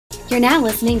You're now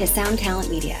listening to Sound Talent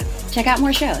Media. Check out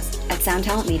more shows at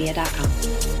soundtalentmedia.com.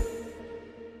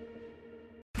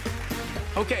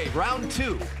 Okay, round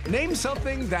two. Name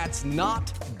something that's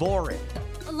not boring.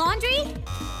 A laundry?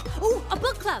 Ooh, a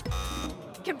book club.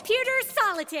 Computer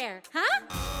solitaire, huh?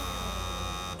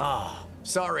 Ah,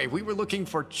 sorry, we were looking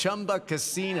for Chumba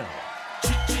Casino.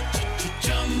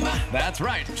 That's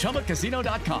right,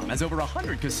 ChumbaCasino.com has over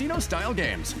 100 casino-style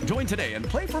games. Join today and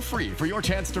play for free for your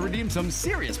chance to redeem some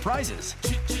serious prizes.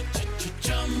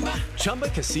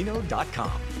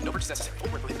 ChumbaCasino.com. No purchase necessary.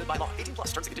 Void where prohibited by law. 18 plus.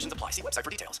 Terms and conditions apply. See website for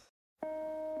details.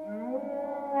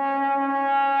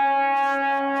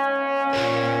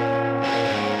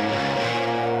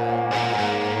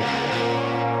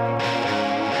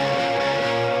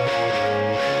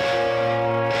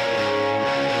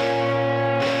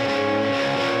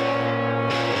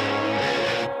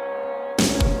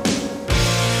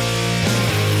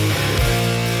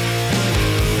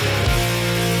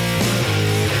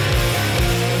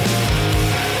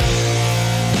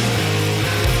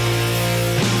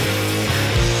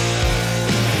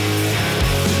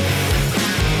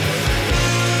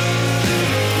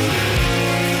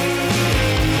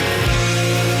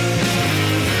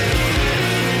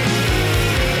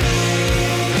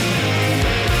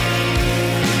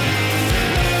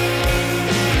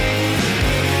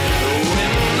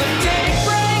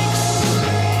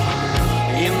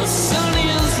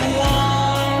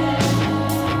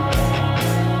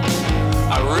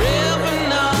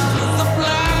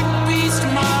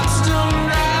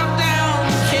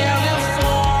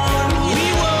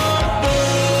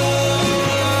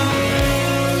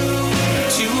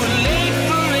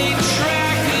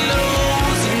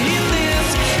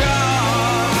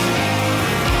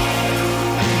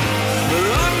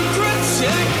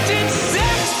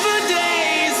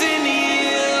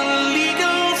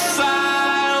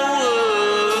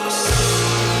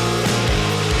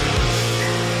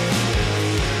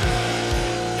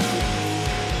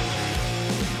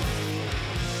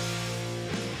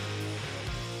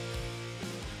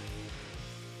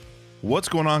 What's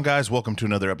going on, guys? Welcome to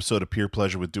another episode of Peer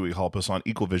Pleasure with Dewey Halpus on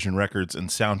Equal Vision Records and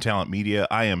Sound Talent Media.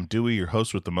 I am Dewey, your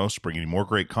host with the most, bringing you more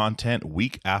great content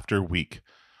week after week.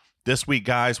 This week,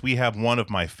 guys, we have one of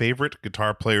my favorite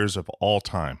guitar players of all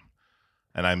time.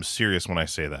 And I'm serious when I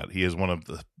say that. He is one of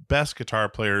the best guitar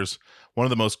players, one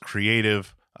of the most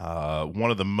creative,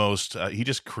 he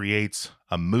just creates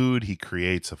a mood, he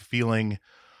creates a feeling.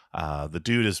 The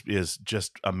dude is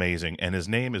just amazing. And his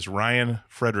name is Ryan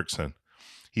Frederiksen.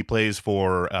 He played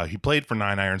for 9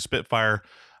 Iron Spitfire,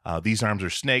 These Arms Are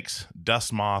Snakes,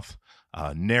 Dust Moth,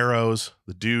 Narrows.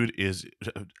 The dude is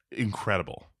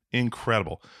incredible.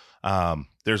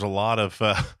 There's a lot of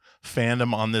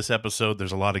fandom on this episode.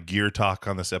 There's a lot of gear talk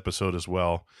on this episode as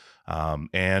well.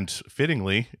 And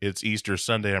fittingly, it's Easter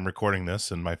Sunday. I'm recording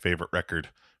this, and my favorite record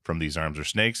from These Arms Are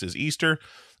Snakes is Easter.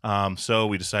 So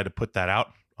we decided to put that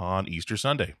out on Easter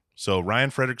Sunday. So Ryan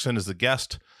Frederiksen is the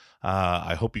guest.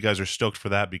 I hope you guys are stoked for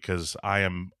that, because I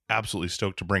am absolutely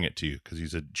stoked to bring it to you, because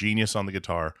he's a genius on the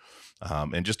guitar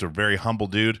and just a very humble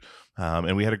dude.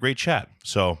 And we had a great chat.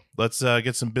 So let's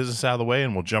get some business out of the way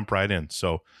and we'll jump right in.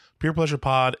 So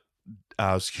peerpleasurepod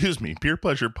at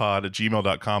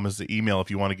gmail.com is the email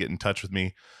if you want to get in touch with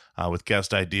me with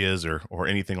guest ideas or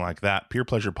anything like that.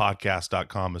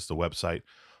 Peerpleasurepodcast.com is the website.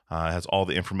 It has all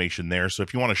the information there. So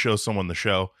if you want to show someone the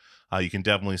show, you can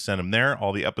definitely send them there.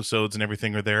 All the episodes and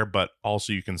everything are there, but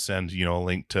also you can send, a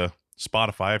link to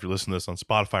Spotify. If you're listening to this on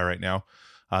Spotify right now,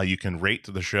 you can rate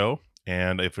the show.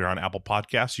 And if you're on Apple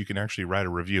Podcasts, you can actually write a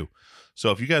review.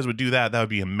 So if you guys would do that, that would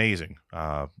be amazing.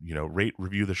 Rate,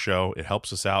 review the show. It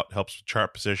helps us out, helps with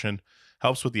chart position,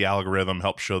 helps with the algorithm,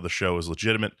 helps show the show is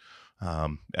legitimate,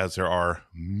 as there are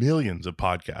millions of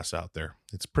podcasts out there.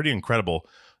 It's pretty incredible.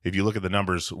 If you look at the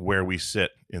numbers where we sit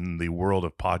in the world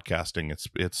of podcasting,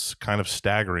 it's kind of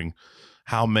staggering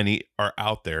how many are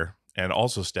out there, and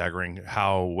also staggering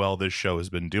how well this show has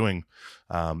been doing.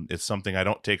 It's something I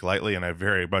don't take lightly, and I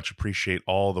very much appreciate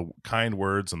all the kind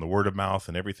words and the word of mouth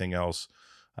and everything else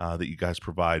that you guys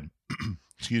provide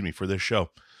for this show.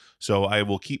 So I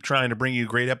will keep trying to bring you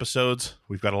great episodes.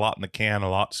 We've got a lot in the can, a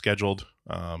lot scheduled.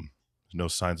 No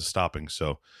signs of stopping.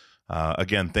 So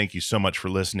again, thank you so much for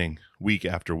listening week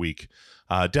after week.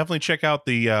 Definitely check out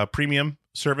the premium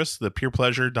service, the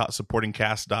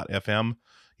peerpleasure.supportingcast.fm.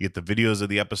 You get the videos of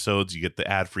the episodes, you get the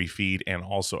ad-free feed, and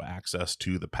also access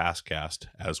to the past cast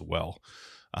as well.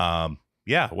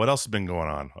 What else has been going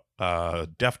on?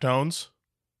 Deftones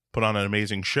put on an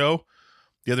amazing show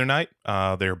the other night.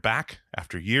 They're back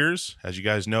after years. As you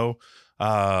guys know,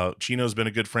 Chino's been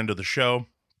a good friend of the show.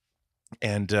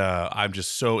 And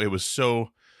it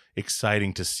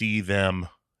exciting to see them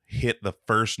hit the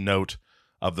first note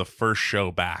of the first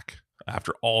show back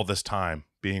after all this time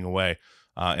being away,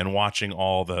 and watching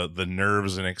all the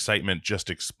nerves and excitement just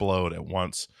explode at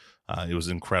once. It was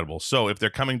incredible. So if they're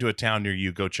coming to a town near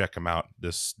you, go check them out.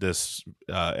 This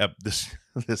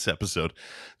episode,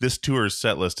 this tour's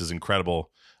set list is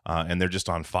incredible, and they're just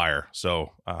on fire.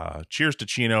 So cheers to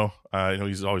Chino. I know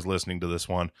he's always listening to this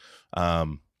one. I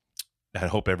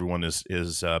hope everyone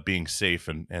is being safe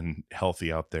and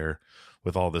healthy out there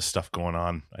with all this stuff going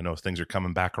on. I know things are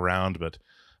coming back around, but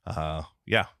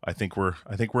yeah, I think we're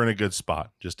in a good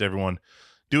spot. Just everyone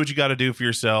do what you got to do for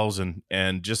yourselves,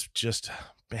 and just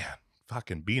man,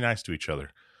 fucking be nice to each other.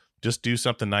 Just do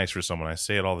something nice for someone. I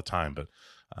say it all the time, but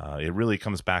it really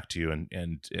comes back to you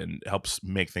and helps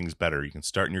make things better. You can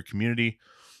start in your community,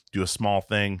 do a small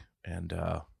thing, and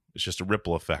it's just a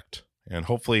ripple effect. And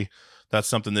hopefully that's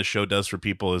something this show does for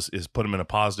people is put them in a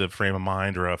positive frame of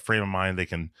mind, or a frame of mind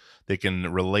they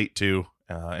can relate to,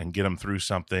 and get them through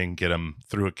something, get them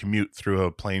through a commute, through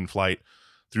a plane flight,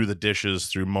 through the dishes,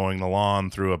 through mowing the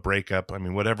lawn, through a breakup. I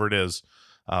mean, whatever it is,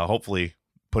 hopefully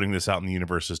putting this out in the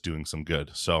universe is doing some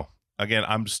good. So again,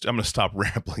 I'm going to stop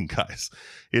rambling, guys.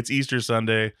 It's Easter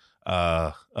Sunday,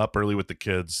 up early with the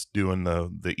kids doing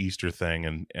the Easter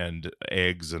thing and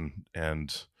eggs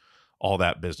and all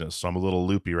that business. So I'm a little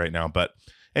loopy right now, but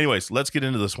anyways, let's get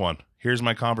into this one. Here's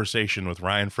my conversation with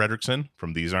Ryan Frederiksen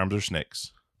from These Arms Are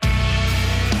Snakes.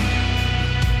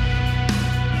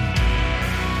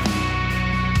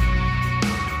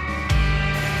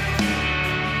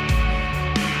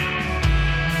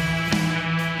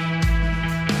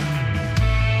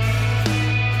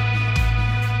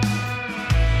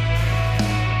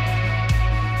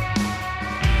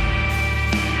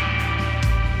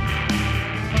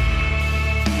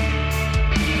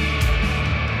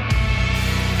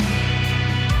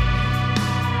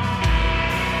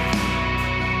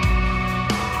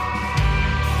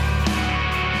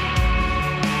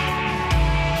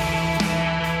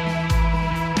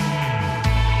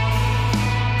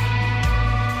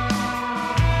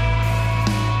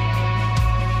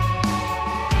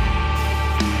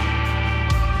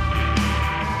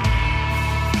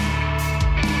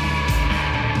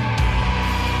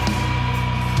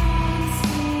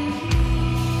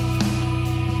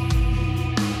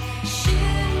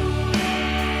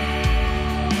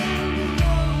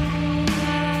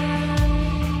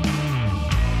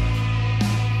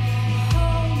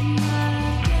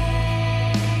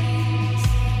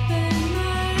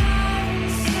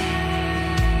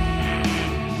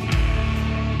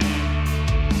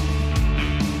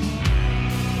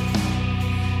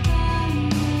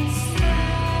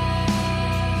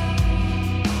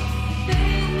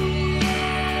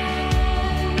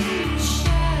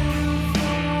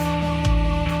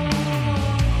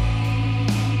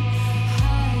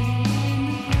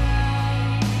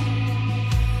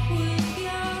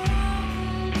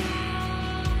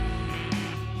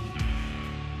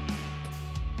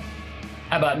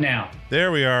 How about now? There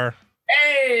we are.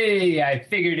 Hey, I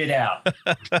figured it out.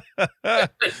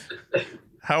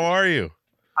 How are you?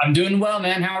 I'm doing well,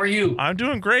 man. How are you? I'm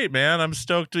doing great, man. I'm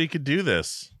stoked we could do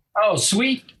this. Oh,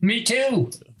 sweet. Me too.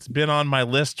 It's been on my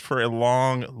list for a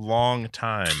long, long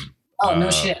time. Oh, no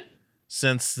shit.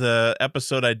 Since the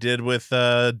episode I did with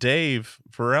Dave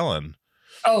for Ellen.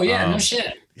 Oh, yeah, no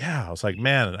shit. Yeah, I was like,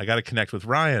 man, I got to connect with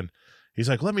Ryan. He's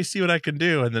like, let me see what I can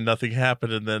do. And then nothing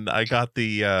happened. And then I got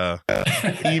the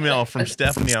email from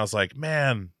Stephanie. I was like,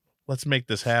 man, let's make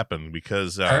this happen,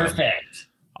 because Perfect.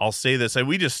 I'll say this.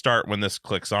 We just start when this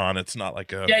clicks on. It's not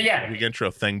like a big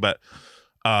intro thing, but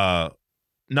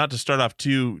not to start off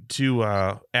too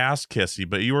ass kissy,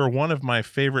 but you were one of my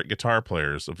favorite guitar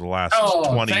players of the last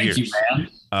 20 years. Thank you, man.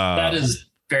 That is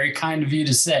very kind of you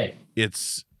to say.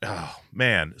 It's, oh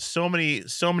man, so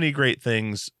many great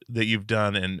things that you've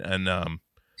done, and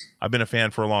I've been a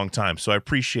fan for a long time, so I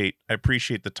appreciate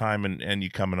the time and you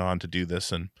coming on to do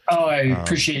this. And I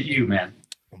appreciate you, man.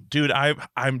 Dude,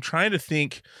 I'm trying to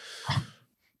think.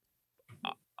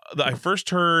 I first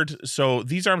heard, so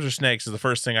These Arms Are Snakes is the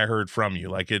first thing I heard from you.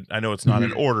 Like, I know it's not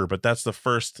in order, but that's the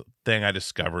first thing I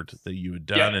discovered that you had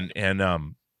done. Yeah.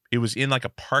 And it was in like a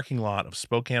parking lot of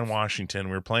Spokane, Washington.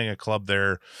 We were playing a club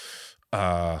there.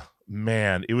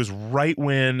 Man, it was right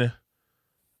when,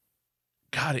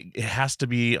 God, it has to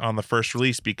be on the first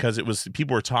release, because it was,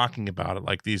 people were talking about it.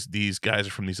 Like, these guys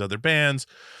are from these other bands.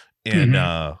 And,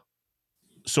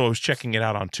 so I was checking it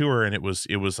out on tour, and it was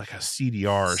like a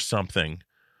CDR or something.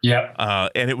 Yeah.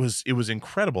 And it was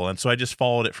incredible. And so I just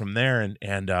followed it from there,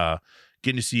 and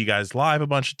getting to see you guys live a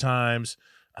bunch of times.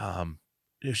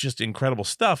 It was just incredible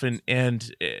stuff.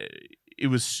 And it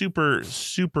was super,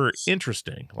 super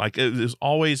interesting. Like it was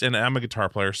always, and I'm a guitar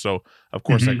player, so of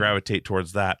course I gravitate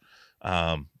towards that.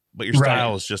 But your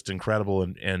style is just incredible,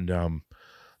 and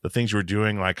the things you were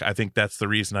doing, like I think that's the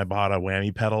reason I bought a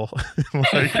whammy pedal.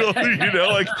 Like, you know,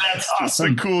 like That's just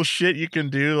awesome. the cool shit you can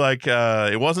do. Like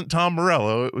it wasn't Tom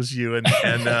Morello, it was you, and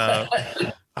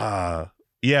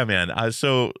yeah, man.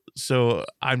 So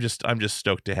I'm just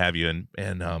stoked to have you,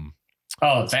 and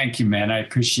Oh, thank you, man. I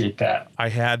appreciate that. I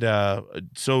had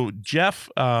so Jeff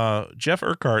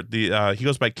Urquhart, he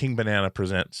goes by King Banana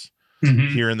Presents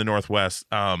here in the Northwest.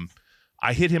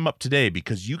 I hit him up today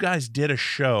because you guys did a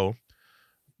show.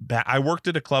 I worked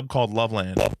at a club called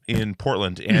Loveland in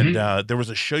Portland, and there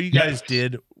was a show you guys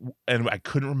did, and I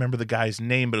couldn't remember the guy's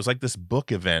name, but it was like this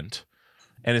book event,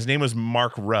 and his name was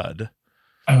Mark Rudd.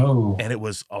 Oh, And it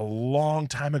was a long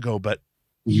time ago, but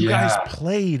you guys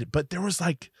played, but there was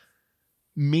like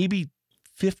maybe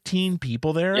 15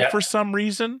 people there for some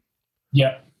reason.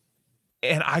 Yeah.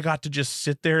 And I got to just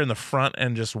sit there in the front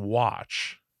and just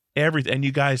watch everything. And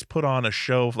you guys put on a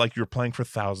show like you were playing for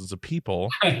thousands of people.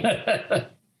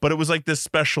 But it was like this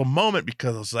special moment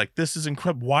because I was like, this is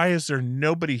incredible. Why is there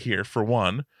nobody here, for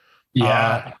one?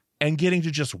 Yeah. And getting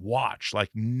to just watch, like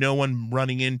no one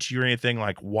running into you or anything,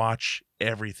 like watch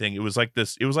everything. It was like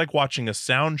this. It was like watching a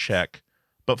sound check,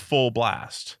 but full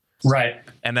blast. Right.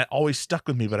 And that always stuck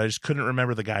with me, but I just couldn't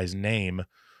remember the guy's name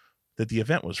that the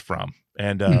event was from.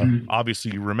 And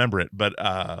obviously you remember it, but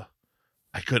I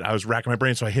was racking my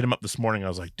brain. So I hit him up this morning. I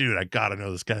was like, dude, I got to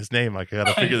know this guy's name. Like, I got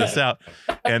to figure this out.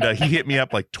 And he hit me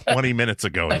up like 20 minutes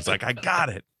ago. And he's like, I got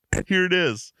it. Here it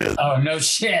is. Oh, no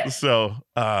shit. So,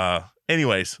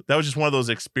 anyways, that was just one of those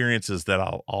experiences that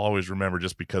I'll always remember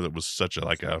just because it was such an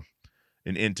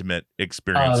intimate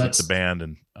experience with the band.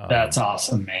 And that's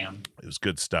awesome, man. It was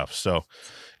good stuff. So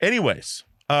anyways,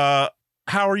 how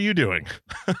are you doing?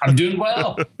 I'm doing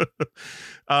well.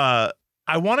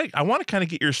 I want to kind of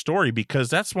get your story because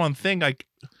that's one thing. Like,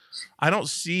 I don't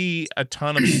see a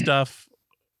ton of stuff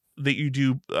that you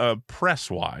do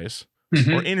press wise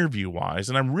or interview wise.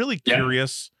 And I'm really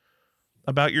curious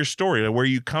about your story, where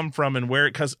you come from and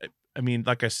because I mean,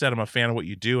 like I said, I'm a fan of what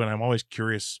you do, and I'm always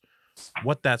curious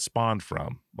what that spawned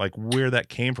from, like where that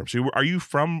came from. So are you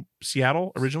from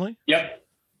Seattle originally? Yep.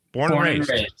 Born and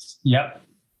raised. Yep.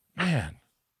 Man.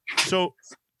 So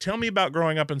tell me about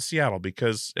growing up in Seattle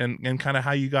and kind of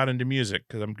how you got into music,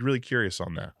 because I'm really curious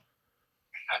on that.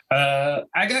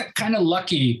 I got kind of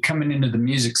lucky coming into the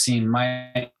music scene.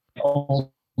 My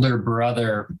older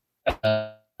brother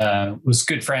was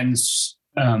good friends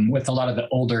with a lot of the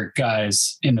older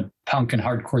guys in the punk and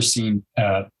hardcore scene.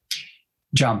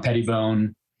 John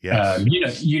Pettibone.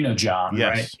 Yes. You know John,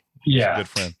 yes. right? Yeah. Good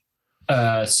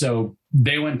friend. So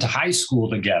they went to high school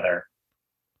together.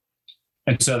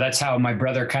 And so that's how my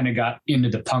brother kind of got into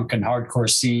the punk and hardcore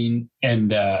scene.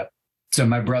 And so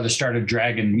my brother started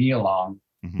dragging me along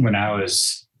when I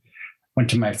went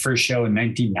to my first show in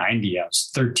 1990. I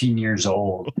was 13 years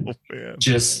old. Oh, man.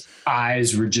 Just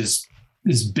eyes were just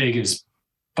as big as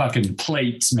fucking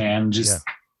plates, man.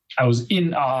 I was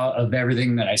in awe of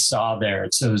everything that I saw there.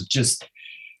 So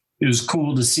it was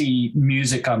cool to see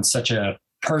music on such a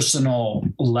personal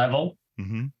level.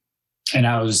 And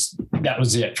that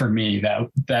was it for me.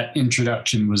 That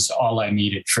introduction was all I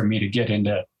needed for me to get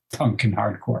into punk and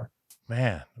hardcore.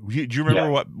 Man, do you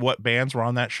remember what bands were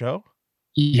on that show?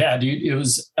 Yeah, dude. It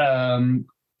was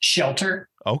Shelter.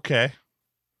 Okay.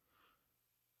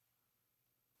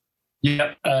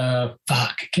 Yep.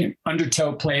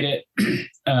 Undertow played it.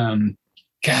 God,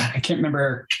 I can't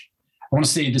remember. I want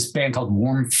to say this band called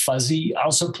Warm Fuzzy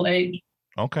also played.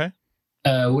 Okay.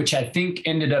 Which I think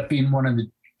ended up being one of the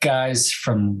guys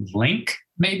from Link,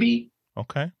 maybe.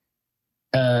 Okay.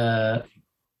 But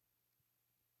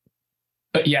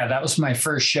yeah, that was my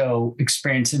first show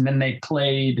experience. And then they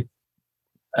played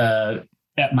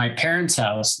at my parents'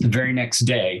 house the very next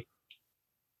day.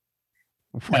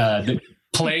 They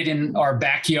played in our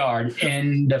backyard.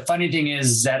 And the funny thing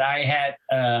is that I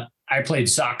played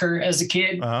soccer as a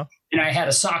kid. And I had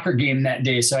a soccer game that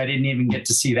day, so I didn't even get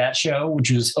to see that show,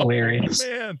 which was hilarious. Oh,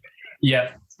 man.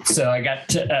 Yep. So I got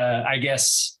to, I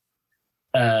guess,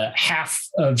 half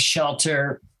of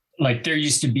Shelter. Like, there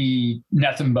used to be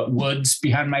nothing but woods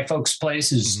behind my folks'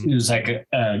 place. It was like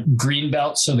a green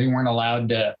belt, so they weren't allowed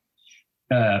to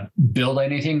build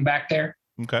anything back there.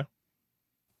 Okay.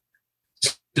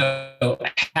 So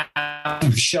half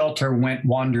of Shelter went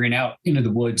wandering out into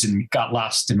the woods and got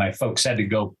lost, and my folks had to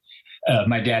go.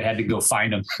 My dad had to go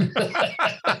find them.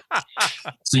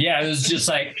 So yeah, it was just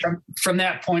like from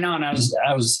that point on, I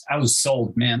was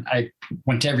sold, man. I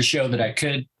went to every show that I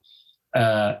could,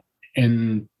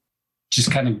 and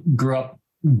just kind of grew up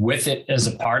with it as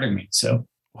a part of me. So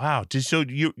wow. So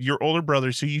your older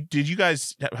brother, so did you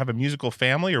guys have a musical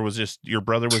family, or was just your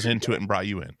brother was into it and brought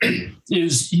you in?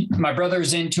 My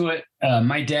brother's into it.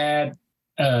 My dad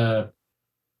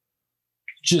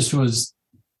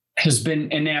has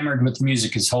been enamored with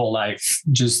music his whole life.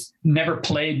 Just never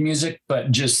played music,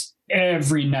 but just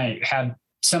every night had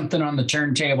something on the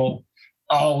turntable,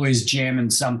 always jamming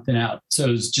something out. So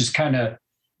it was just kind of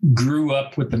grew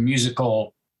up with the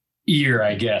musical ear,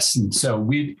 I guess. And so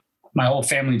my whole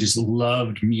family just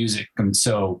loved music. And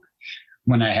so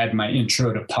when I had my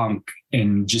intro to punk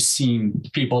and just seeing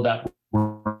people that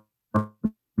were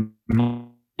my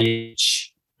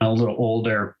age, a little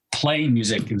older, playing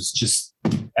music, it was just,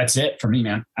 that's it for me,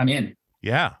 man. I'm in.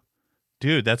 Yeah,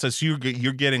 dude, so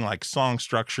you're getting like song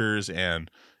structures and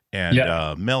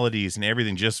melodies and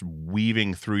everything just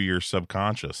weaving through your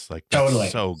subconscious. Like, that's totally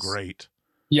so great.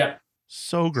 Yeah.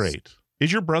 So great.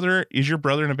 Is your brother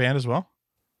in a band as well?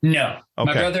 No,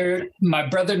 okay. My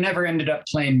brother never ended up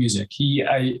playing music.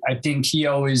 I think he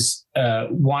always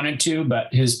wanted to,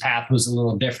 but his path was a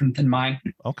little different than mine.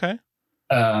 Okay.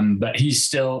 But he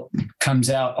still comes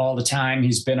out all the time.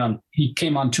 He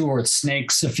came on tour with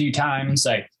Snakes a few times.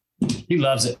 He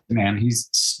loves it, man. He's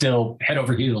still head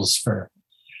over heels for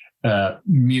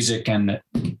music and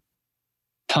the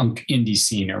punk indie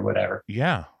scene or whatever.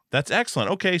 Yeah, that's excellent.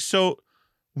 Okay, so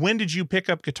when did you pick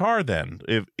up guitar then?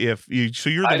 You're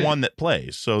the one that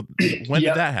plays. So when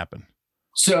did that happen?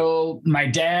 So my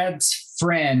dad's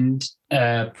friend,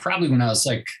 probably when I was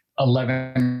like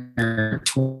 11 or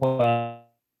 12,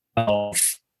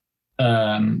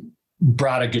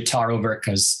 brought a guitar over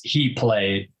because he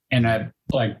played. And I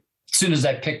as soon as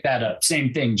I picked that up,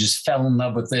 same thing, just fell in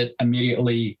love with it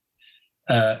immediately.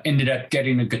 Ended up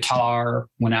getting a guitar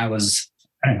when I was,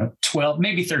 12,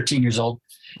 maybe 13 years old.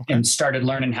 Okay. And started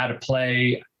learning how to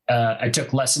play. I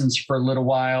took lessons for a little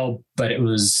while, but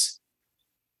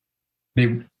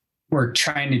they were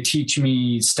trying to teach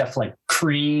me stuff like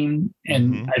Cream,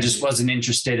 and I just wasn't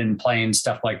interested in playing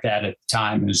stuff like that at the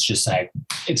time. It was just like,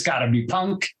 it's got to be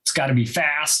punk, it's got to be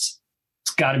fast,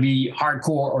 it's got to be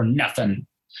hardcore or nothing.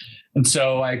 And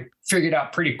so I figured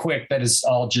out pretty quick that it's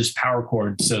all just power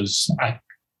chords. So I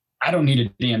don't need a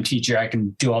damn teacher. I can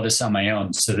do all this on my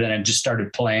own. So then I just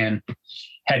started playing.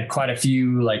 Had quite a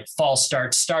few false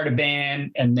starts, start a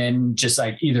band, and then just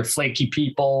either Flaky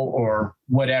People or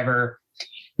whatever.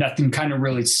 Nothing kind of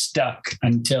really stuck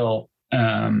until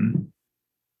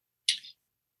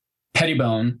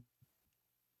Pettibone,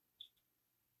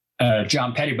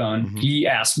 John Pettibone, he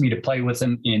asked me to play with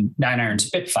him in 9 Iron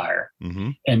Spitfire.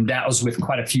 And that was with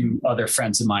quite a few other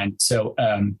friends of mine. So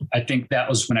I think that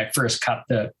was when I first caught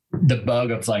the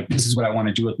bug of this is what I want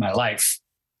to do with my life.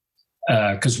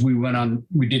 Because we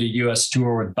did a US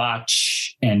tour with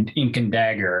Botch and Ink and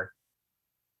Dagger.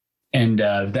 And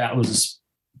that was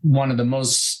one of the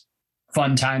most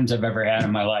fun times I've ever had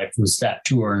in my life, was that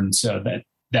tour. And so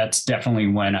that's definitely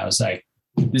when I was like,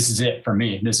 this is it for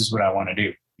me. This is what I want to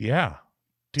do. Yeah.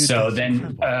 Dude, so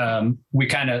then we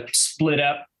kind of split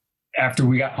up after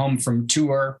we got home from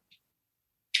tour.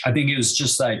 I think it was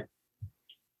just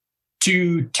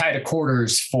too tight of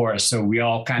quarters for us. So we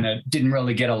all kind of didn't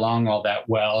really get along all that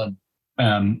well.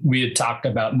 And we had talked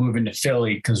about moving to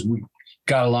Philly because we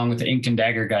got along with the Ink and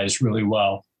Dagger guys really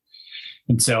well.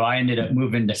 And so I ended up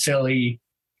moving to Philly.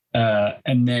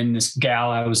 And then this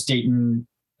gal I was dating,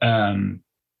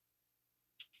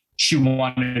 she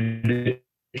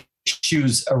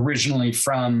was originally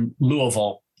from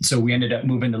Louisville. So we ended up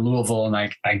moving to Louisville, and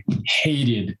I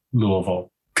hated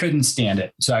Louisville, couldn't stand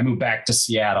it. So I moved back to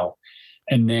Seattle.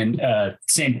 And then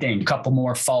same thing, a couple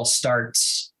more false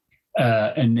starts,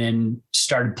 and then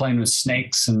started playing with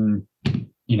Snakes, and,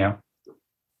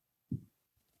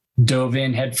 dove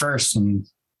in head first and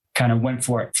kind of went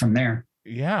for it from there.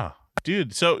 Yeah,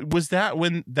 dude. So was that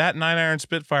when that 9 Iron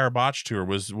Spitfire Botch tour,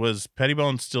 was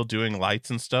Pettibone still doing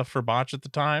lights and stuff for Botch at the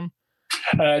time?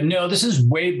 No, this is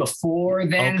way before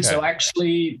then. Okay. So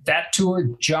actually that tour,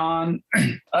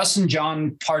 us and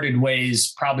John parted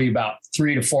ways probably about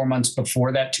 3 to 4 months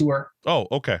before that tour. Oh,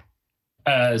 okay.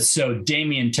 So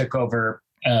Damien took over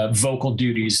vocal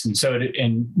duties, and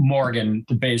and Morgan,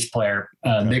 the bass player,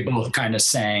 okay. They both kind of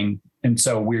sang. And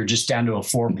so we were just down to a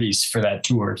 4-piece for that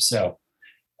tour. So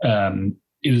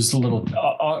it was a little,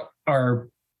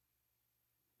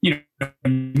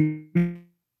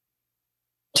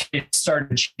 it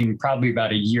started changing probably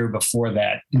about a year before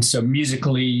that. And so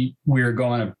musically, we were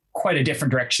going quite a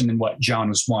different direction than what John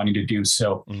was wanting to do.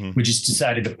 So we just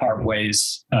decided to part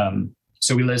ways.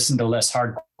 So we listened to less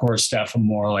hardcore stuff and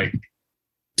more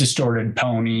Distorted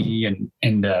Pony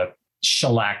and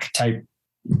shellac type,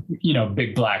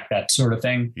 big black, that sort of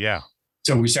thing. Yeah.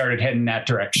 So we started heading that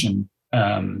direction.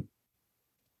 And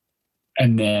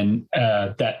then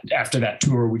that after that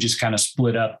tour, we just kind of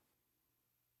split up.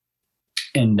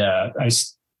 And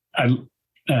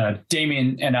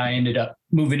Damien and I ended up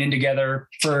moving in together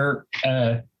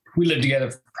we lived together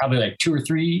for probably like 2 or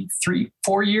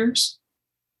 4 years.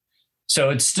 So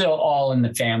it's still all in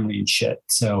the family and shit.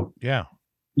 So, yeah,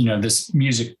 this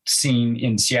music scene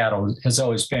in Seattle has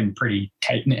always been pretty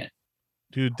tight knit.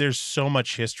 Dude, there's so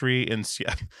much history in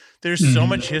Seattle. There's so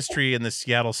much history in the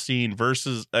Seattle scene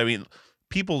versus, I mean,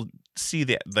 people see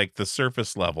the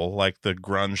surface level, like the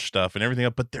grunge stuff and everything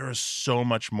else, but there is so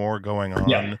much more going on.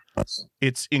 Yeah.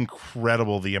 It's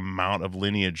incredible the amount of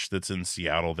lineage that's in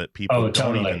Seattle that people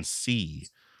don't even see.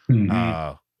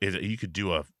 You could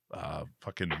do a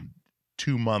fucking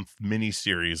 2-month mini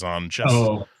series on just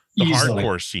the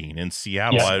hardcore scene in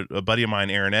Seattle. Yeah. A buddy of mine,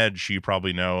 Aaron Edge, you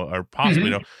probably know or possibly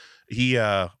know. He's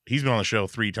been on the show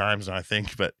 3 times, I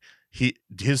think, but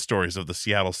his stories of the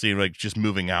Seattle scene, like just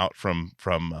moving out from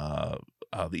the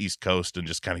East Coast and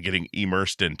just kind of getting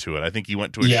immersed into it. I think he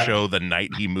went to a show the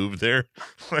night he moved there,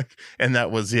 and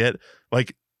that was it.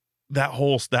 Like that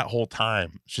whole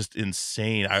time, it's just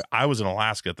insane. I was in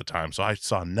Alaska at the time, so I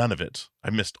saw none of it. I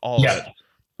missed all of it.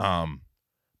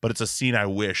 But it's a scene I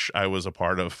wish I was a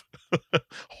part of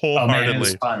wholeheartedly. Oh, man, it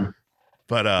was fun.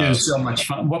 But it was so much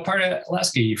fun. What part of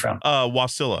Alaska are you from?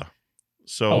 Wasilla.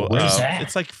 So where's that?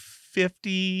 It's like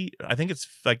 50. I think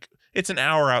it's an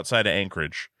hour outside of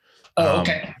Anchorage.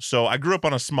 Okay. So I grew up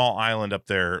on a small island up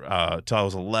there till I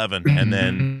was 11, and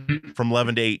then from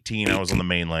 11 to 18, I was on the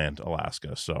mainland,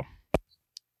 Alaska. So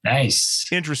nice.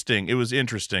 Interesting. It was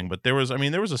interesting, but there was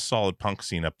a solid punk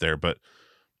scene up there, but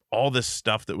all this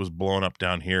stuff that was blowing up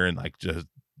down here and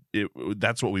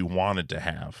that's what we wanted to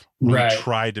have. We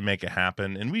tried to make it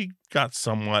happen, and we got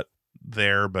somewhat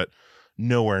there, but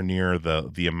nowhere near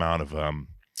the amount of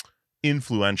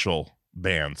influential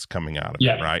bands coming out of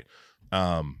it, right?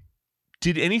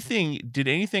 Did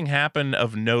anything happen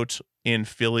of note in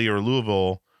Philly or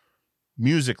Louisville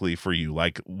musically for you,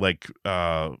 like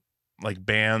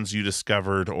bands you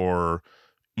discovered, or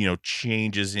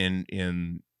changes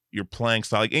in your playing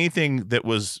style, like anything that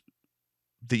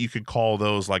you could call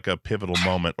those like a pivotal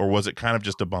moment, or was it kind of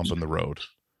just a bump in the road?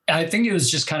 I think it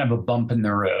was just kind of a bump in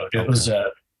the road. Okay. It was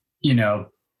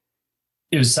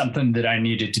it was something that I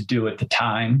needed to do at the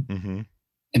time. Mm-hmm.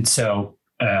 And so,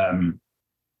 and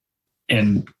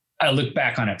I look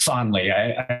back on it fondly.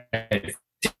 I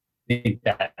think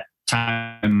that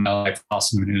time in my life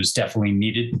awesome, and it was definitely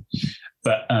needed.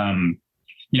 But,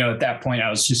 at that point I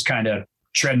was just kind of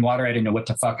treading water. I didn't know what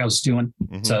the fuck I was doing.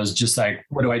 Mm-hmm. So I was just like,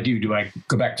 what do I do? Do I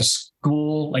go back to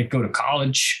school, like go to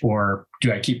college, or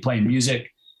do I keep playing music?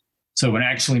 So when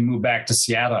I actually moved back to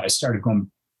Seattle, I started going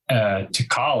to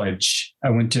college. I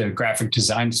went to graphic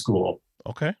design school.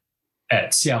 Okay.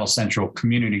 At Seattle Central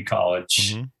Community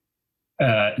College. Mm-hmm.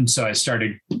 And so I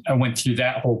went through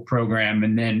that whole program.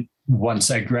 And then once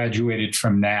I graduated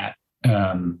from that,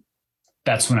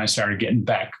 that's when I started getting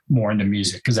back more into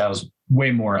music, because I was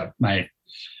way more up my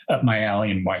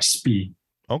alley and my speed.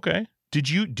 Okay. Did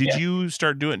you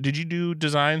do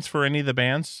designs for any of the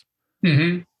bands?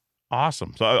 Mm-hmm.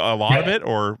 Awesome. So a lot of it,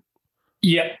 or?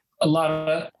 Yeah, a lot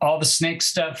of all the Snake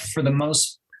stuff for the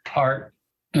most part.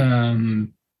 The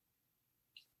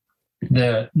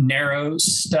Narrow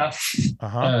stuff.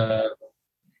 Uh-huh.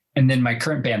 And then my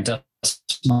current band,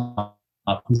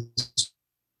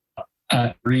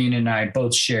 Reen and I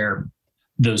both share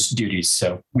those duties.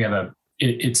 So we have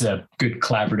it's a good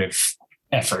collaborative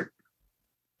effort.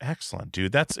 Excellent,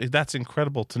 dude. That's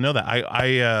incredible to know that.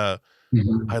 I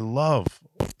love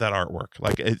that artwork.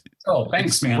 Like,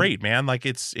 thanks, man. Great, man. Like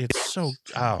it's so,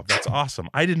 that's awesome.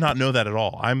 I did not know that at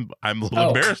all. I'm a little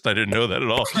embarrassed. I didn't know that at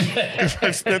all.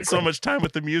 I've spent so much time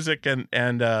with the music, and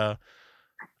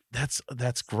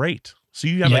that's great. So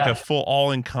you have like a full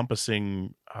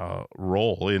all-encompassing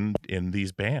role in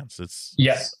these bands. It's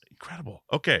incredible.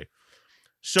 Okay.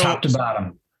 So top to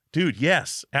bottom. Dude,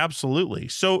 yes, absolutely.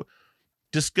 So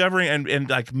discovering and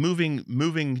like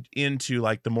moving into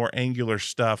like the more angular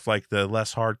stuff, like the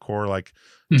less hardcore, like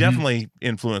definitely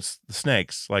influenced the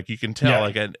Snakes. Like you can tell,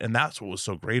 like, and that's what was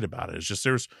so great about it. It's just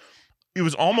it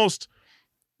was almost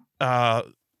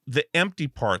the empty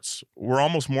parts were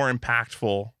almost more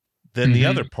impactful than the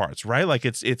other parts, right? Like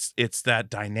it's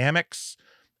that dynamics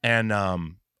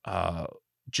and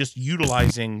just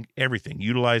utilizing everything,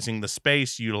 utilizing the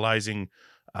space, utilizing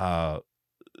the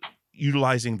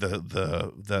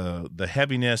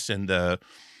heaviness and the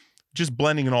just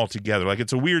blending it all together. Like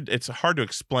it's hard to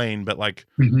explain, but like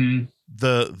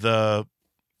the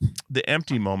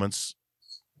empty moments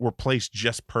were placed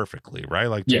just perfectly, right?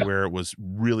 Like to where it was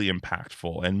really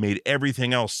impactful and made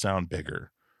everything else sound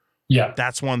bigger. Yeah.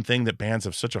 That's one thing that bands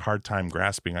have such a hard time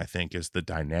grasping, I think, is the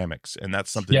dynamics. And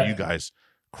that's something you guys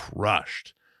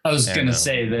crushed. I was going to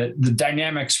say that the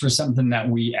dynamics were something that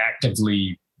we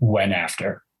actively went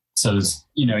after. So,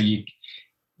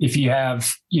 if you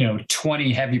have,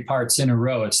 20 heavy parts in a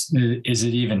row, is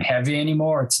it even heavy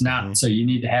anymore? It's not. Mm-hmm. So you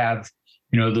need to have,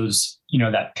 those,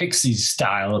 that Pixies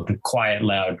style of the quiet,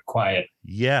 loud, quiet.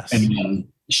 Yes. And then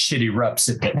shitty rups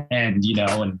at the end,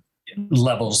 and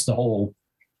levels the whole,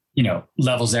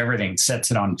 levels everything,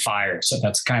 sets it on fire. So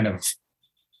that's kind of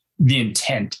the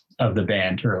intent of the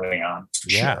band early on.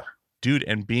 Sure. Dude.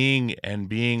 And being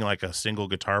like a single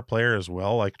guitar player as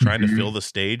well, like trying to fill the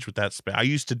stage with that. I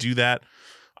used to do that.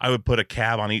 I would put a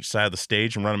cab on each side of the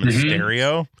stage and run them in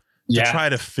stereo to try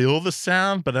to fill the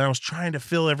sound, but I was trying to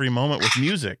fill every moment with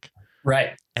music. Right.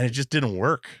 And it just didn't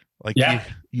work. Like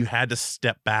you had to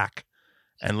step back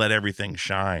and let everything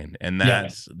shine. And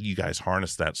that's, you guys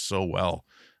harnessed that so well.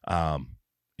 And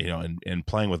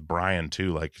playing with Brian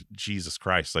too, like Jesus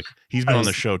Christ, like he's been on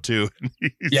the show too.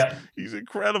 He's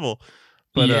incredible,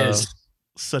 but he is.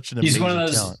 Such an amazing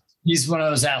talent. He's one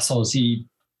of those assholes. He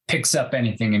picks up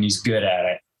anything and he's good at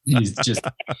it. He's just,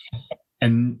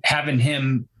 and having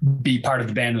him be part of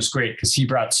the band was great because he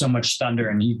brought so much thunder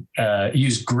and he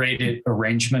was great at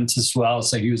arrangements as well.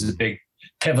 So he was a big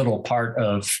pivotal part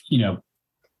of,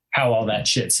 how all that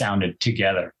shit sounded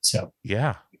together. So,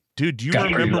 yeah. Dude, do you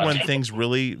remember when things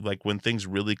really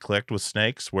clicked with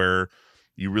Snakes, where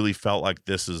you really felt like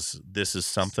this is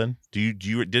something?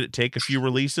 Did it take a few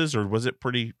releases, or was it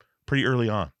pretty early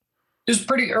on? It was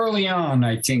pretty early on.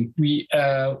 I think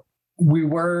it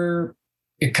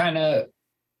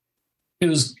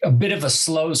was a bit of a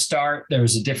slow start. There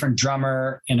was a different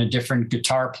drummer and a different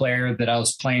guitar player that I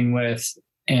was playing with.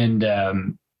 And,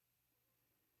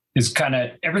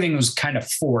 everything was kind of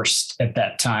forced at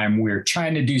that time. We were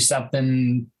trying to do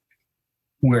something.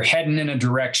 We're heading in a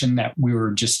direction that we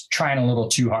were just trying a little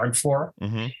too hard for.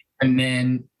 Mm-hmm. And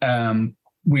then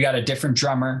we got a different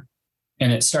drummer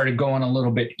and it started going a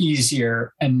little bit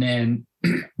easier. And then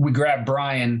we grabbed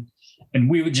Brian and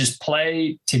we would just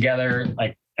play together.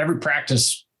 Like every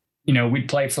practice, we'd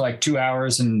play for like 2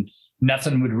 hours and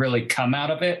nothing would really come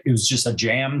out of it. It was just a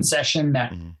jam session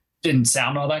that didn't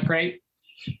sound all that great.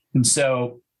 And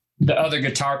so the other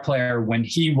guitar player, when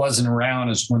he wasn't around,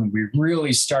 is when we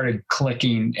really started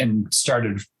clicking and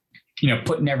started,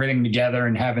 putting everything together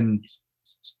and having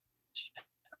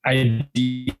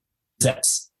ideas that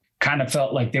kind of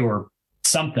felt like they were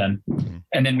something. Mm-hmm.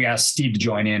 And then we asked Steve to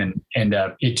join in and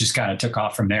it just kind of took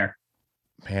off from there.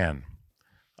 Man,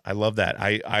 I love that.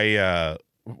 I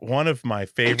one of my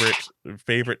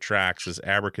favorite tracks is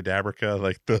Abracadabra.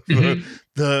 Like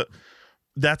the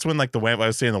that's when like I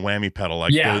was saying the whammy pedal,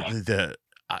 like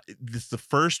it's the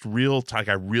first real time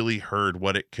I really heard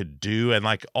what it could do. And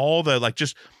like all the, like,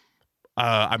 just,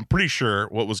 I'm pretty sure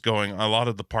what was going, a lot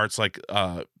of the parts, like,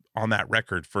 on that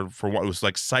record for what was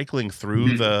like cycling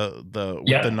through with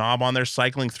the knob on there,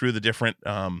 cycling through the different,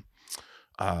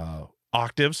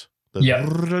 octaves.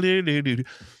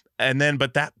 And then,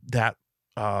 but that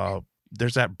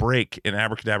there's that break in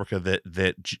Abracadabra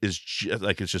that is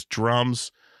like, it's just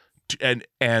drums and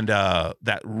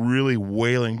that really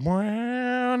wailing,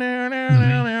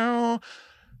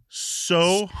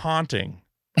 so haunting.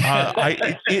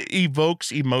 It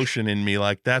evokes emotion in me.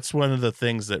 Like that's one of the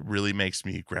things that really makes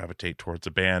me gravitate towards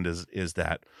a band is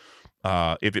that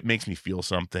if it makes me feel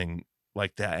something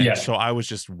like that. And so I was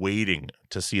just waiting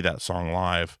to see that song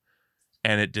live,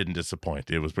 and it didn't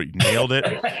disappoint. It was pretty nailed it.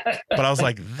 But I was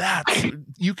like,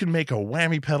 you can make a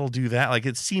whammy pedal do that. Like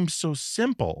it seems so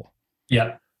simple.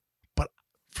 Yeah. But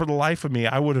for the life of me,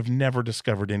 I would have never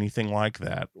discovered anything like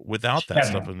that without that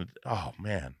stuff. And oh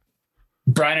man.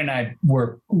 Brian and I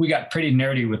we got pretty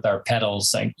nerdy with our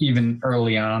pedals. Like even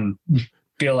early on,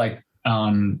 feel like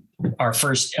on our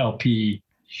first LP,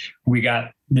 we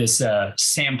got this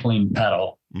sampling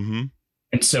pedal. Mm-hmm.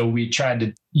 And so we tried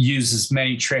to use as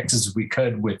many tricks as we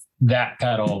could with that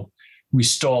pedal. We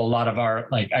stole a lot of our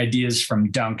like ideas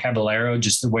from Don Caballero,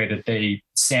 just the way that they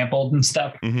sampled and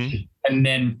stuff. Mm-hmm. And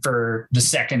then for the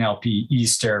second LP,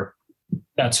 Easter,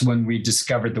 that's when we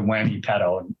discovered the whammy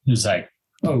pedal. And it was like,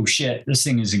 oh shit, this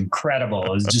thing is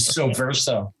incredible. It's just so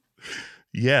versatile.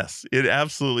 Yes, it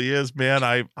absolutely is, man.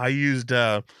 I used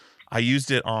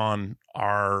it on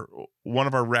one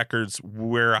of our records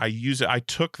where I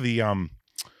took the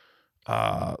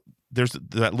there's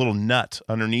that little nut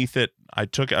underneath it. I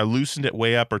loosened it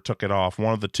way up or took it off,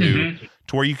 one of the two,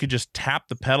 to where you could just tap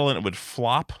the pedal and it would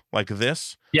flop like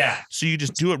this. Yeah. So you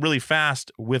just do it really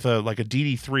fast with a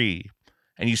DD3,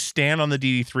 and you stand on the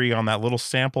DD3 on that little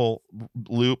sample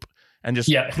loop and just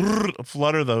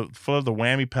flutter the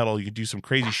whammy pedal. You could do some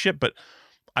crazy shit, but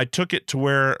I took it to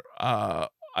where I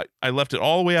left it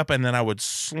all the way up, and then I would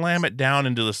slam it down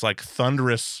into this like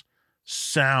thunderous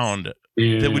sound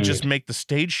that would just make the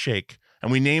stage shake.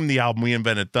 And we named the album We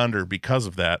Invented Thunder because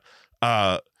of that.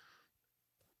 And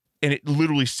it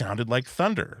literally sounded like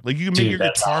thunder. Like you can make your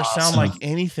guitar sound like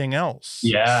anything else.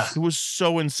 Yeah. It was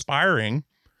so inspiring.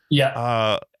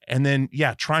 Yeah. And then,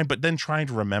 trying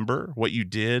to remember what you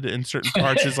did in certain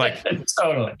parts is like,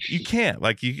 totally. You can't,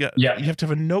 like, you have to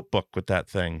have a notebook with that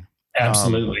thing.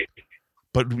 Absolutely.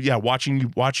 But yeah,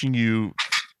 watching you,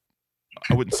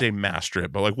 I wouldn't say master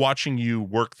it, but like watching you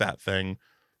work that thing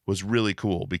was really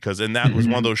cool and that was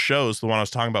one of those shows, the one I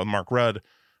was talking about with Mark Rudd,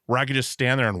 where I could just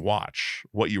stand there and watch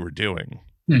what you were doing.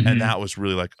 And that was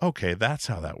really like, okay, that's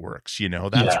how that works.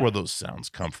 That's where those sounds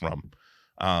come from.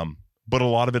 But a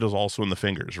lot of it is also in the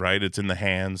fingers, right? It's in the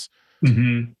hands.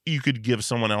 You could give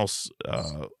someone else,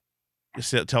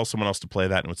 tell someone else to play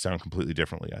that and it would sound completely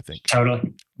differently, I think.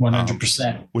 Totally.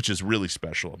 100%. Which is really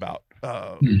special about,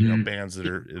 bands that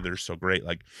are so great.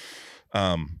 Like,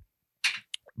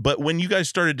 but when you guys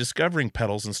started discovering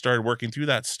pedals and started working through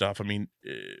that stuff, I mean,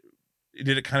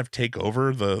 did it kind of take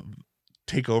over the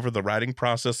writing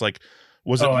process? Like,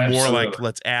 was it more like,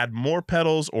 let's add more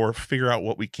pedals or figure out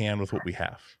what we can with what we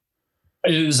have?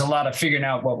 It was a lot of figuring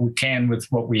out what we can with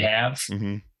what we have.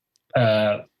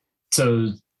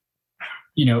 So,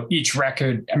 each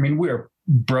record, I mean, we were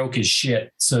broke as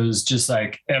shit. So it's just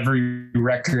like every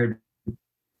record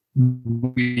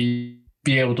we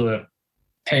be able to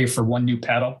pay for one new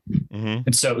pedal.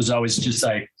 And so it was always just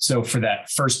like, so for that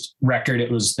first record,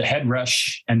 it was the Head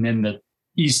Rush, and then the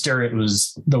Easter, it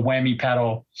was the whammy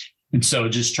pedal. And so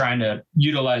just trying to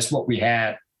utilize what we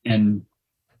had and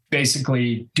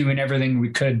basically doing everything we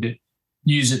could to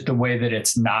use it the way that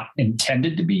it's not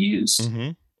intended to be used.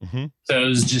 So it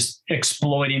was just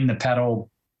exploiting the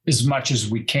pedal as much as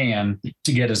we can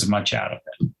to get as much out of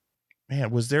it.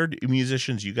 Man, was there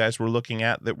musicians you guys were looking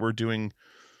at that were doing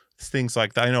things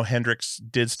like that? I know Hendrix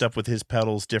did stuff with his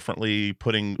pedals differently,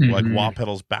 putting like wah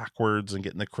pedals backwards and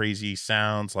getting the crazy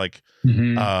sounds. Like,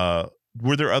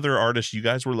 were there other artists you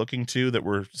guys were looking to that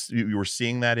you were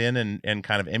seeing that in and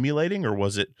kind of emulating, or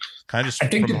was it kind of just? I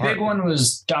think the big one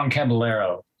was Don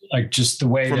Caballero, like just the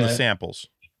way the samples.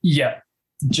 Yeah,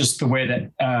 just the way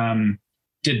that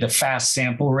did the fast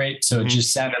sample rate, so it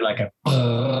just sounded like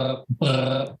a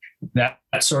that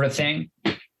sort of thing.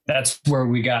 That's where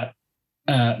we got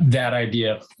that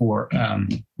idea for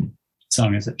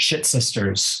song. Is it Shit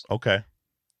Sisters? Okay.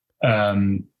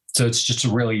 So it's just a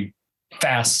really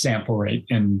fast sample rate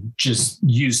and just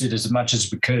use it as much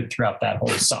as we could throughout that whole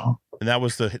song. And that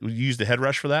was you used the Head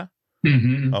Rush for that?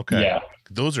 Okay. Yeah.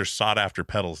 Those are sought afthe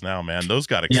pedals now, man. Those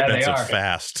got expensive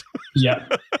fast. Yeah.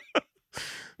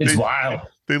 It's wild.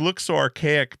 They look so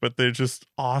archaic, but they're just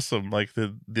awesome. Like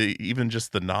the even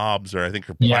just the knobs are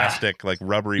plastic, like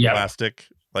rubbery plastic,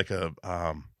 like a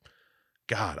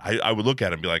God, I would look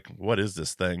at it and be like, what is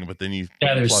this thing? But then you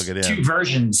plug it in. There's two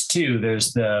versions too.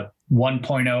 There's the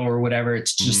 1.0 or whatever.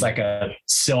 It's just like a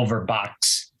silver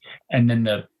box. And then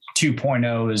the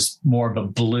 2.0 is more of a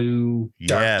blue,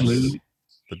 dark blue.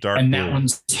 The dark and blue. that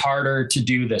one's harder to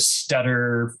do the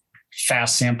stutter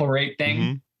fast sample rate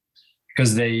thing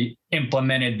because they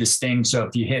implemented this thing. So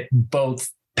if you hit both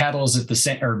pedals at the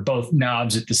same, or both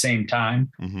knobs at the same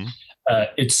time,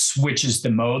 it switches the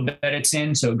mode that it's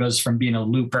in. So it goes from being a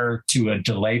looper to a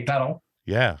delay pedal.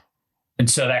 Yeah. And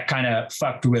so that kind of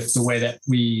fucked with the way that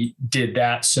we did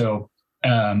that. So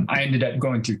I ended up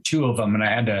going through two of them,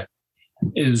 and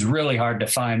it was really hard to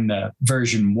find the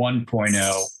version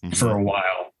 1.0 for a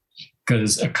while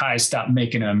because Akai stopped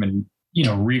making them, and,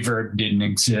 reverb didn't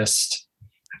exist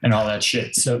and all that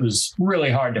shit. So it was really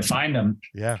hard to find them.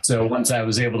 Yeah. So once I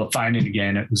was able to find it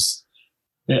again,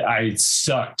 I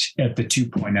sucked at the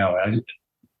 2.0. I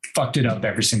fucked it up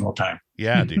every single time.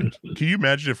 Yeah, dude. Can you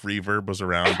imagine if reverb was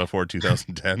around before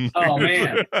 2010? Oh,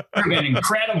 man. It would have been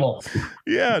incredible.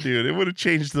 Yeah, dude. It would have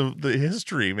changed the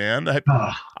history, man.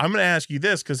 I'm going to ask you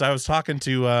this because I was talking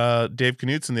to Dave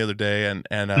Knutson the other day,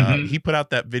 and he put out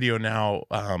that video now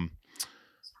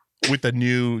with the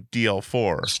new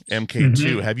DL4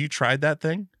 MK2. Have you tried that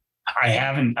thing? I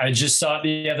haven't. I just saw it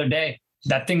the other day.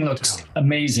 That thing looks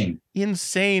amazing.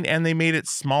 Insane. And they made it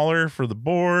smaller for the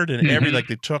board and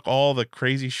they took all the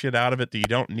crazy shit out of it that you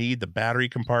don't need, the battery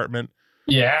compartment.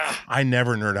 Yeah. I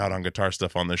never nerd out on guitar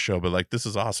stuff on this show, but like, this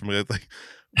is awesome. Like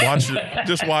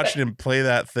watching him play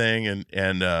that thing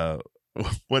and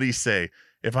what do you say?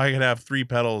 If I could have 3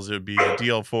 pedals, it would be a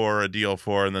DL4, a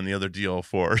DL4, and then the other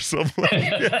DL4 or something like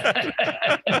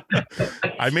that.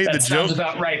 I made the joke. Sounds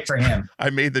about right for him. I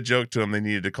made the joke to him they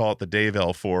needed to call it the Dave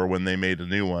L4 when they made a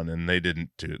new one, and they didn't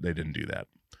do that.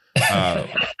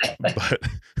 But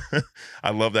I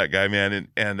love that guy, man.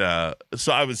 And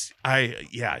so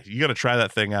you got to try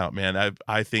that thing out, man.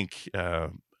 I think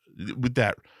with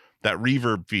that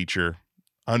reverb feature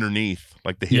underneath,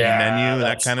 like the hidden menu,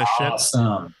 that kind of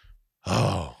awesome. shit.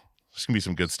 Oh, there's gonna be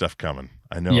some good stuff coming.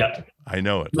 I know it. I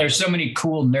know it. There's so many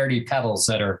cool nerdy pedals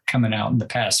that are coming out in the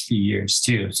past few years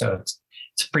too. So it's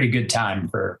a pretty good time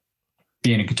for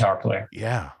being a guitar player.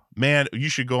 Yeah. Man, you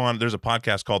should go on. There's a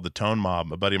podcast called The Tone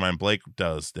Mob. A buddy of mine, Blake,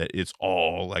 does that. It's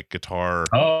all like guitar.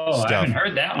 Oh, stuff. I haven't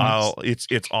heard that one.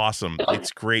 It's awesome.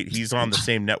 It's great. He's on the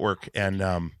same network,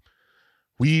 and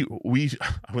we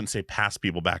I wouldn't say pass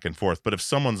people back and forth, but if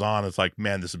someone's on, it's like,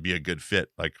 man, this would be a good fit.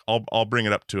 Like I'll bring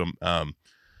it up to him,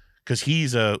 because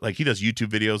he's he does YouTube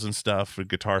videos and stuff with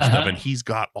guitar stuff, and he's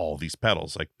got all these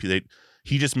pedals. Like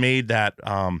he just made that.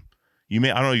 I don't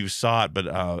know if you saw it, but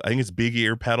I think it's Big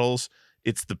Ear pedals.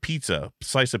 It's the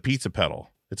slice of pizza pedal.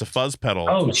 It's a fuzz pedal.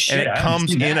 Oh shit! And it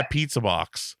comes in a pizza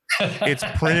box. It's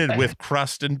printed with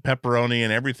crust and pepperoni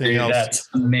and everything else. That's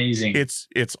amazing. It's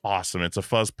awesome. It's a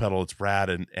fuzz pedal. It's rad,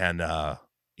 and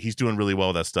he's doing really well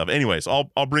with that stuff. Anyways,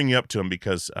 I'll bring you up to him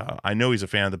because I know he's a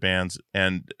fan of the bands,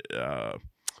 and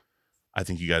I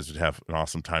think you guys would have an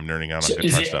awesome time nerding out on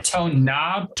guitar stuff. Tone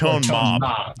Mob? Tone Mob.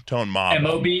 Tone Mob.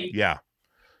 M-O-B? Yeah,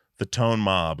 the Tone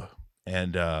Mob,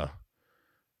 and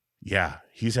yeah,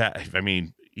 he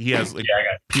has like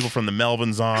people from the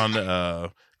Melvins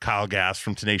on, Kyle Gass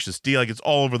from Tenacious D. Like, it's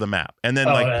all over the map. And then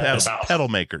pedal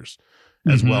makers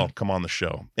as well come on the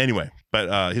show. Anyway,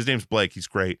 but his name's Blake. He's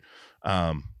great.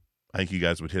 I think you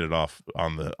guys would hit it off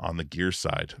on the gear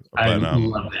side. But, I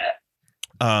love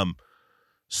that.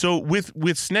 So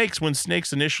with Snakes, when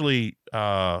Snakes initially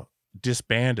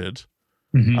disbanded,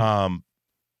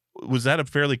 was that a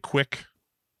fairly quick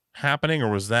happening, or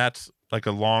was that like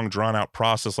a long drawn out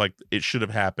process? Like it should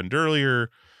have happened earlier.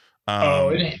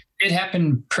 It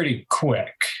happened pretty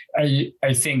quick.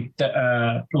 I think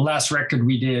the last record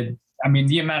we did, I mean,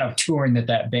 the amount of touring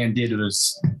that band did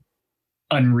was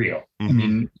unreal. I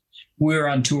mean, we were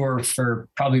on tour for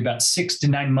probably about 6 to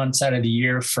 9 months out of the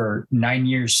year for 9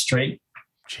 years straight.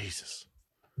 Jesus.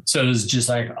 So it was just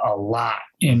like a lot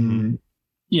in,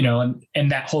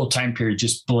 and that whole time period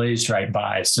just blazed right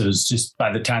by. So it was just,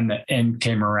 by the time the end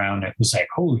came around, it was like,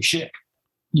 holy shit,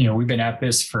 we've been at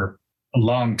this for a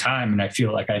long time. And I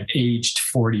feel like I've aged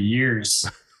 40 years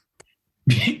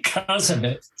because of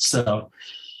it. So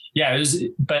yeah,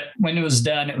 but when it was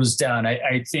done, it was done.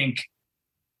 I think,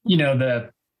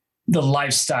 the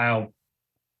lifestyle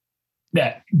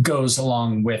that goes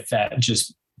along with that,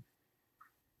 just,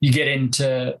 you get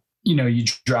into, you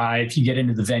drive, you get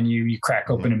into the venue, you crack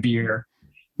open a beer.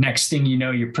 Next thing you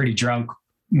know, you're pretty drunk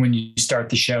when you start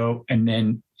the show. And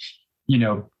then,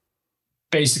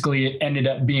 basically it ended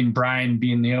up being Brian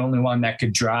being the only one that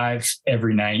could drive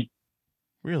every night.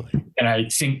 Really? And I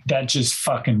think that just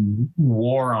fucking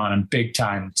wore on him big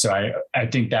time. So I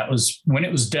think that was, when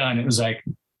it was done, it was like,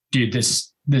 dude,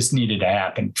 this needed to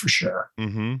happen for sure.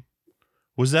 Mm-hmm.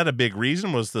 Was that a big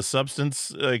reason? Was the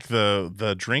substance, like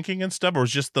the drinking and stuff, or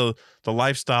was just the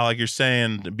lifestyle, like you're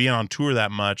saying, being on tour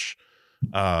that much?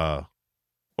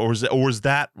 Or was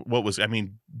that what was, I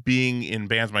mean, being in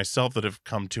bands myself that have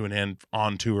come to an end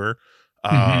on tour,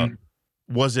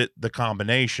 was it the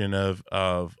combination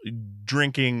of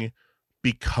drinking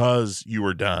because you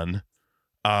were done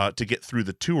to get through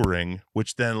the touring,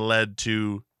 which then led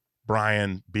to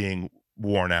Brian being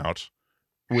worn out,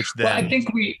 which then... Well, I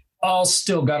think we all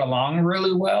still got along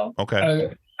really well.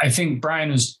 Okay. I think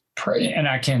Brian was, and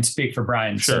I can't speak for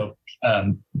Brian, sure.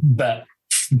 So, but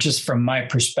just from my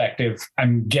perspective,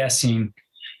 I'm guessing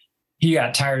he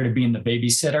got tired of being the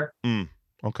babysitter.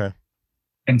 Okay.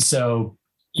 And so,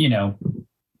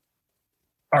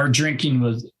 our drinking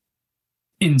was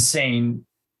insane.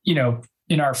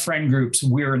 In our friend groups,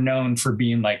 we were known for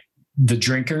being like the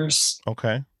drinkers.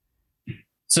 Okay.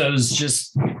 So it was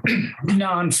just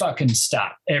non-fucking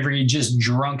stop. just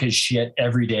drunk as shit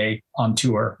every day on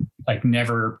tour, like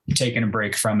never taking a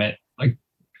break from it. Like,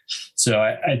 so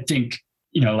I think,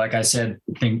 like I said,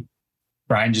 I think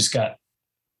Brian just got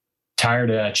tired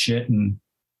of that shit and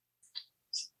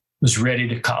was ready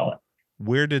to call it.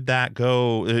 Where did that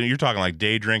go? You're talking like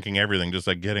day drinking, everything, just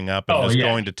like getting up and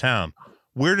going to town.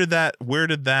 Where did that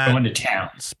going to town.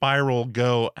 spiral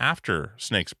go after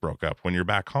Snakes broke up when you're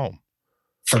back home?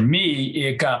 For me,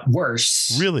 it got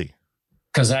worse. Really?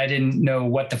 Because I didn't know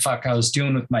what the fuck I was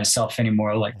doing with myself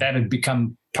anymore. Like that had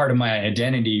become part of my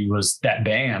identity, was that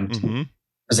band. Mm-hmm.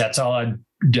 Because that's all I'd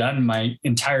done my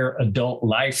entire adult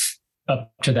life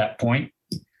up to that point.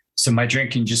 So my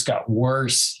drinking just got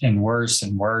worse and worse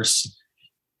and worse.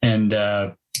 And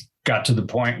got to the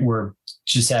point where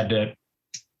just had to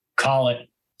call it.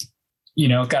 You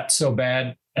know, it got so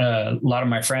bad. A lot of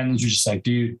my friends were just like,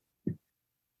 dude,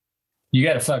 you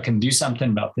got to fucking do something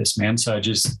about this, man. So I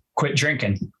just quit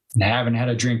drinking and I haven't had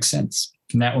a drink since.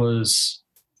 And that was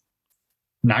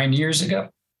 9 years ago.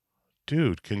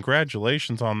 Dude,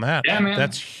 congratulations on that. Yeah, man.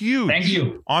 That's huge. Thank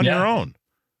you. On your own.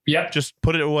 Yep. Just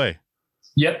put it away.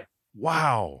 Yep.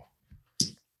 Wow.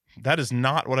 That is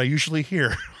not what I usually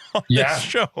hear on this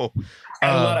show. I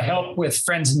had a lot of help with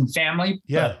friends and family.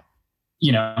 Yeah. But,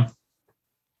 you know.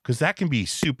 Because that can be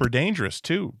super dangerous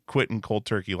too, quitting cold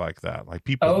turkey like that. Like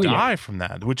people die from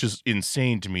that, which is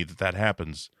insane to me that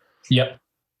happens. Yep.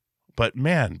 But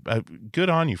man, good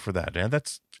on you for that, man.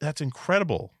 That's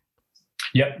incredible.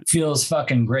 Yep. Feels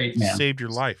fucking great, man. Saved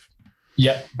your life.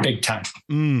 Yep. Big time.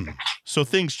 So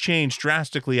things changed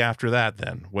drastically after that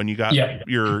then, when you got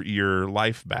your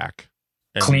life back.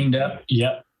 And cleaned up.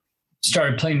 Yep.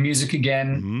 Started playing music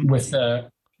again with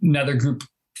another group of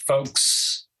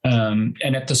folks.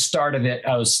 And at the start of it,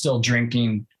 I was still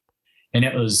drinking, and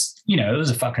it was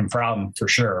a fucking problem for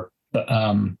sure. But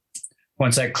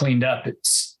once I cleaned up,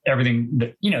 it's everything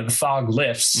that, the fog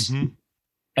lifts.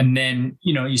 And then,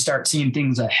 you start seeing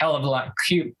things a hell of a lot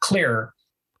clearer.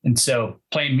 And so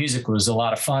playing music was a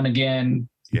lot of fun again.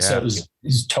 Yeah. So it was a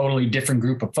totally different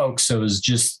group of folks. So it was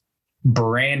just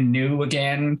brand new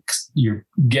again. You're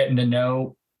getting to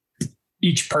know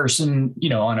each person,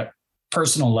 on a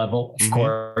personal level, of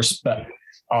course, but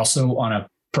also on a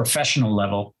professional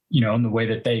level, in the way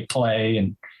that they play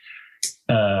and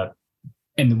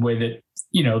in the way that,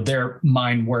 their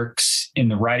mind works in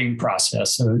the writing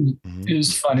process. So it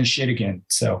was fun as shit again.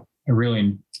 So I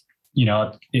really,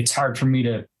 it's hard for me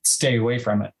to stay away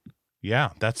from it. Yeah,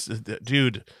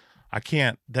 dude, I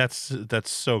can't, that's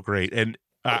so great. And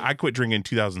I quit drinking in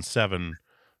 2007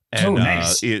 and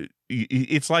nice.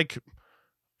 It's like,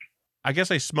 I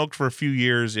guess I smoked for a few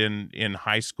years in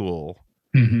high school,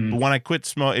 but when I quit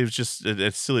smoke, it was just,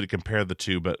 it's silly to compare the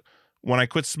two, but when I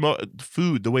quit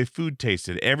the way food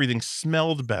tasted, everything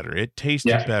smelled better. It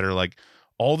tasted better. Like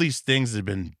all these things have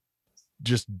been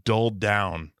just dulled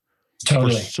down for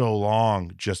so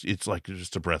long. It's like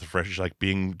just a breath of fresh. It's like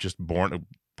being just born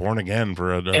again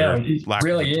for another lack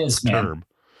really of a is, term. Man.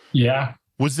 Yeah.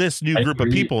 Was this new group of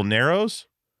people Narrows?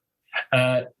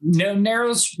 No,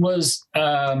 Narrows was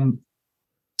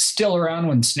still around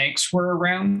when Snakes were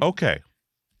around. Okay.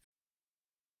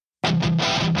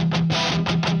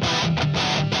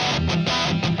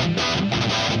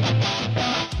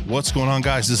 What's going on,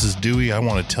 guys? This is Dewey. I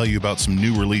want to tell you about some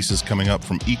new releases coming up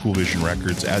from Equal Vision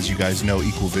Records. As you guys know,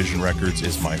 Equal Vision Records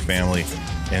is my family,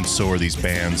 and so are these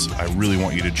bands. I really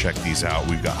want you to check these out.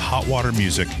 We've got Hot Water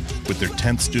Music with their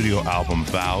 10th studio album,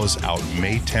 Vows, out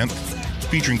May 10th,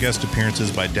 featuring guest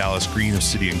appearances by Dallas Green of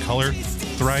City and Color,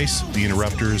 Thrice, The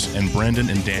Interrupters, and Brendan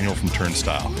and Daniel from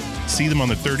Turnstile. See them on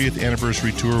the 30th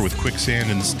anniversary tour with Quicksand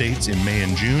in the States in May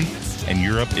and June, and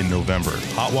Europe in November.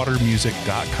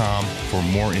 Hotwatermusic.com for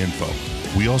more info.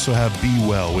 We also have Be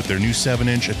Well with their new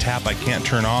 7-inch A Tap I Can't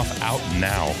Turn Off, out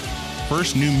now.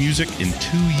 First new music in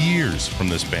 2 years from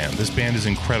this band. This band is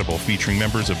incredible, featuring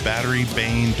members of Battery,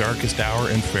 Bane, Darkest Hour,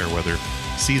 and Fairweather.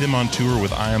 See them on tour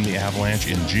with I Am the Avalanche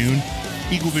in June.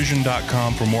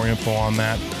 Equalvision.com for more info on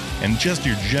that. And just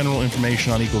your general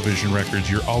information on Equal Vision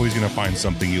Records, you're always going to find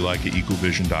something you like at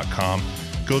equalvision.com.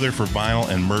 Go there for vinyl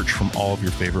and merch from all of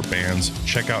your favorite bands.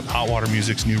 Check out Hot Water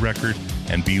Music's new record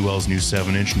and Be Well's new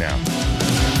 7-inch now.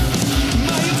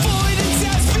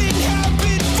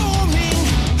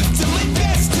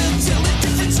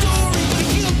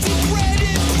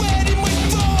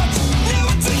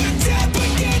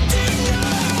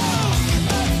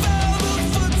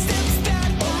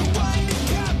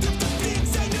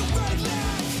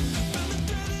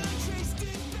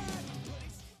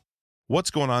 What's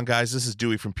going on, guys? This is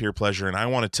Dewey from Pure Pleasure, and I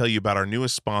want to tell you about our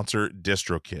newest sponsor,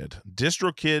 DistroKid.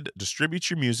 DistroKid distributes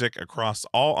your music across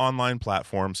all online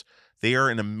platforms. They are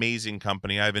an amazing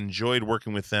company. I've enjoyed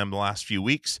working with them the last few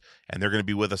weeks, and they're going to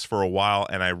be with us for a while,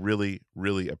 and I really,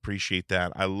 really appreciate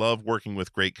that. I love working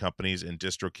with great companies, and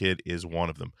DistroKid is one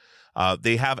of them.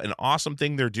 They have an awesome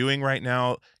thing they're doing right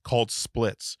now called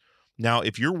Splits. Now,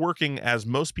 if you're working, as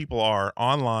most people are,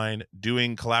 online,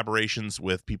 doing collaborations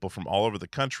with people from all over the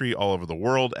country, all over the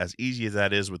world, as easy as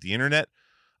that is with the internet,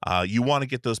 you want to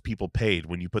get those people paid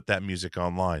when you put that music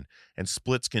online. And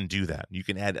splits can do that. You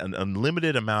can add an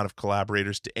unlimited amount of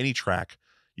collaborators to any track.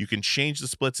 You can change the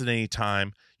splits at any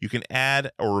time. You can add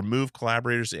or remove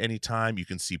collaborators at any time. You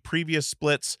can see previous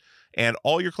splits. And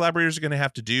all your collaborators are going to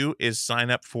have to do is sign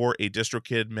up for a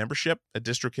DistroKid membership, a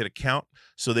DistroKid account,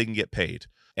 so they can get paid.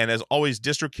 And as always,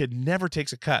 DistroKid never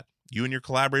takes a cut. You and your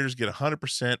collaborators get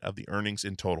 100% of the earnings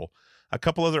in total. A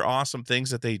couple other awesome things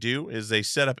that they do is they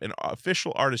set up an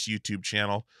official artist YouTube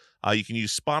channel. You can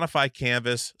use Spotify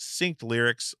Canvas, synced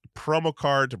lyrics, promo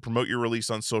card to promote your release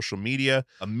on social media,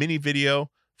 a mini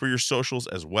video for your socials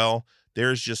as well.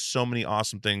 There's just so many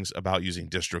awesome things about using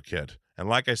DistroKid. And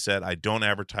like I said, I don't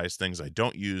advertise things I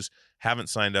don't use, haven't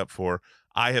signed up for.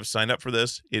 I have signed up for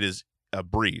this. It is a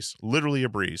breeze, literally a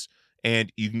breeze.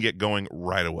 And you can get going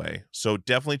right away. So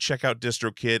definitely check out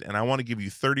DistroKid, and I want to give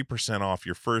you 30% off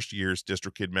your first year's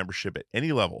DistroKid membership at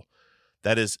any level.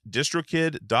 That is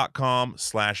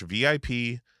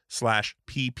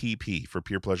distrokid.com/VIP/PPP for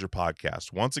Peer Pleasure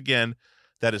Podcast. Once again,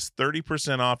 that is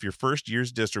 30% off your first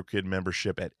year's DistroKid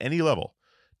membership at any level.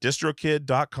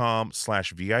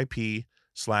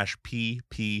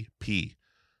 distrokid.com/VIP/PPP.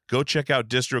 Go check out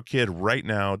DistroKid right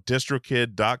now,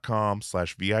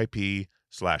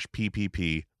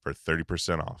 distrokid.com/VIP/PPP for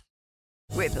 30% off.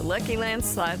 With the Lucky Land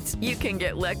Slots, you can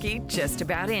get lucky just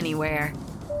about anywhere.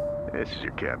 This is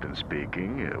your captain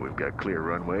speaking. We've got clear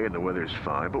runway and the weather's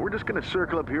fine, but we're just going to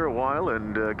circle up here a while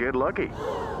and get lucky.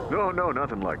 No,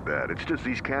 nothing like that. It's just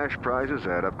these cash prizes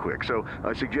add up quick. So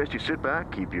I suggest you sit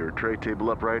back, keep your tray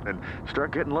table upright, and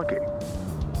start getting lucky.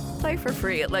 Play for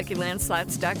free at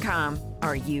LuckyLandSlots.com.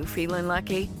 Are you feeling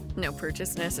lucky? No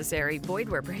purchase necessary. Void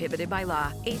where prohibited by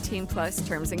law. 18+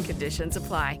 terms and conditions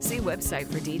apply. See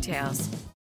website for details.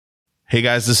 Hey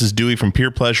guys, this is Dewey from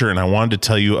Peer Pleasure, and I wanted to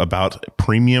tell you about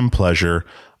Premium Pleasure,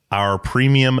 our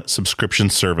premium subscription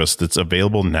service that's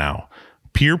available now.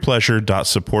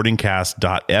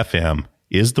 peerpleasure.supportingcast.fm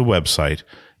is the website.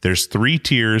 There's 3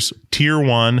 tiers, Tier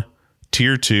 1,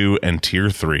 Tier 2, and Tier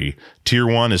 3. Tier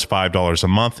 1 is $5 a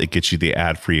month. It gets you the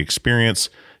ad-free experience.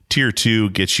 Tier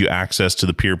 2 gets you access to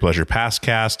the Peer Pleasure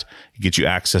Passcast. It gets you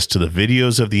access to the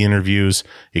videos of the interviews.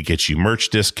 It gets you merch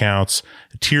discounts.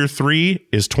 Tier 3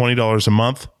 is $20 a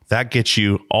month. That gets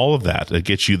you all of that. It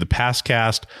gets you the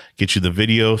Passcast, gets you the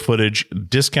video footage,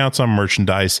 discounts on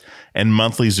merchandise, and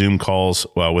monthly Zoom calls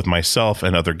with myself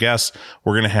and other guests.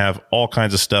 We're going to have all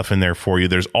kinds of stuff in there for you.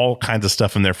 There's all kinds of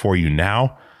stuff in there for you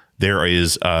now. There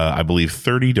is, I believe,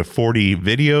 30 to 40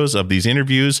 videos of these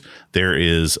interviews. There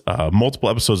is multiple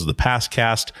episodes of the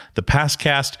Passcast. The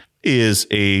Passcast is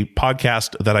a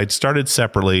podcast that I'd started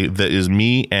separately that is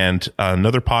me and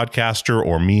another podcaster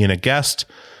or me and a guest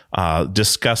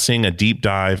discussing a deep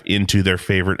dive into their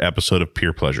favorite episode of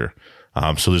Peer Pleasure.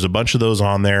 So there's a bunch of those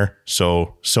on there.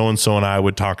 So-and-so and I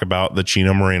would talk about the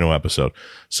Chino Moreno episode.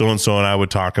 So-and-so and I would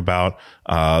talk about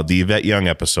the Yvette Young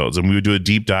episodes. And we would do a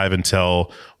deep dive and tell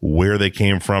where they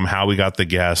came from, how we got the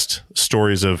guest,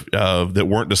 stories of that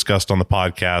weren't discussed on the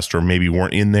podcast or maybe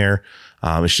weren't in there.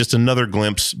 It's just another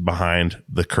glimpse behind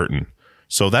the curtain.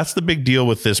 So that's the big deal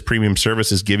with this premium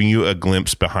service, is giving you a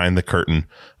glimpse behind the curtain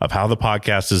of how the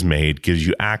podcast is made, gives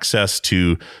you access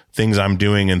to things I'm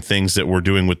doing and things that we're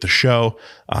doing with the show,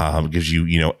 gives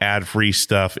you, ad-free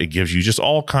stuff. It gives you just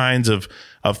all kinds of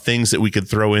things that we could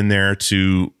throw in there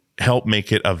to help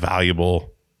make it a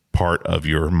valuable part of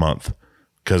your month.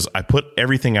 Because I put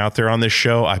everything out there on this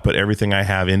show. I put everything I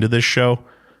have into this show.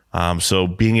 So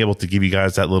being able to give you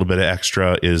guys that little bit of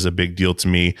extra is a big deal to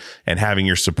me, and having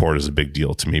your support is a big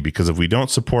deal to me, because if we don't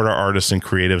support our artists and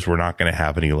creatives, we're not going to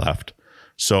have any left.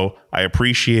 So I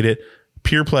appreciate it.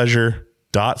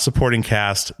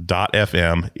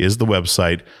 peerpleasure.supportingcast.fm is the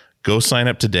website. Go sign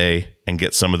up today and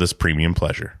get some of this premium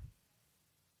pleasure.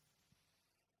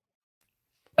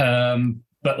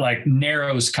 But like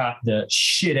Narrows caught the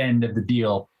shit end of the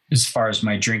deal as far as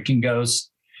my drinking goes.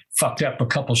 Fucked up a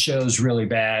couple shows really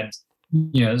bad.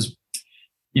 I'm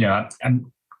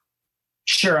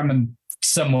sure I'm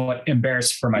somewhat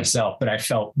embarrassed for myself, but I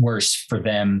felt worse for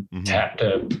them to have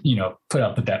to, put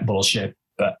up with that bullshit.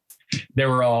 But they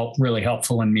were all really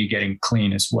helpful in me getting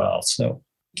clean as well. So,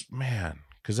 man,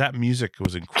 because that music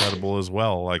was incredible as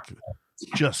well. Like,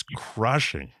 just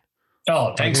crushing.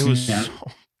 Oh, thanks, it was man.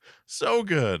 So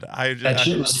good. That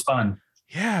shit was fun.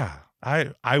 Yeah.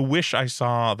 I wish I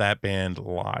saw that band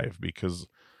live, because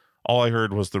all I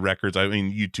heard was the records. I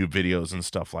mean, YouTube videos and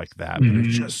stuff like that. But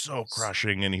it's just so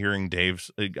crushing, and hearing Dave's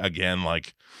again,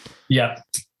 like, yeah,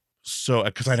 so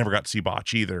because I never got to see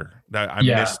Botch either. I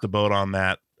Yeah. missed the boat on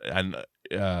that, and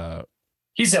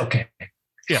He's okay.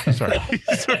 yeah, sorry.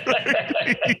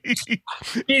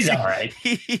 He's all right.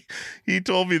 He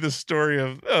told me the story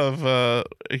of the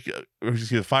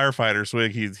firefighter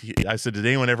swig. I said, did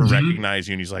anyone ever recognize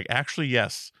you? And he's like, actually,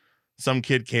 yes. Some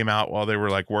kid came out while they were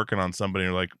like working on somebody.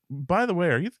 And they're like, by the way,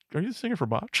 are you the singer for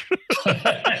Botch?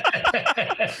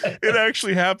 It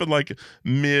actually happened like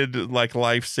mid like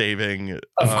life saving.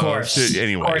 Of course.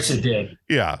 Anyway, of course it did.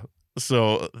 Yeah.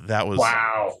 So that was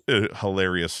wow, a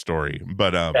hilarious story.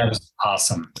 But that was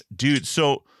awesome, dude.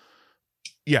 So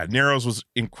yeah, Narrows was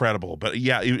incredible. But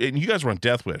yeah, and you guys were on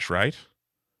Death Wish, right?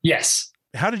 Yes.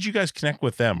 How did you guys connect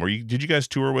with them? Did you guys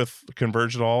tour with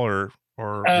Converge at all, or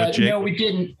with Jake? No, we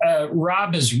didn't.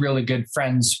 Rob is really good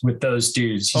friends with those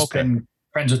dudes. He's been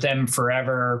friends with them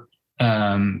forever.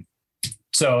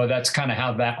 So that's kind of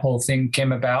how that whole thing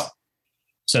came about.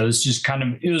 So it's just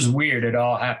it was weird. It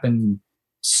all happened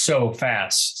so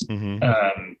fast.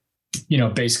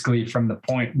 Basically from the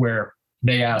point where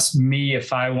they asked me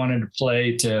if I wanted to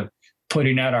play to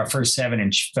putting out our first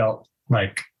 7-inch felt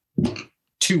like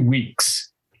 2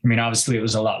 weeks. I mean, obviously it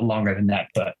was a lot longer than that,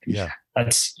 but yeah,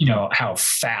 that's, how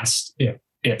fast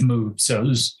it moved. So it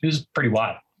was pretty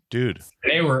wild, dude.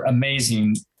 They were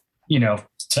amazing,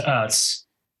 to us.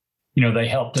 They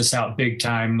helped us out big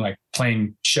time, like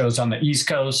playing shows on the East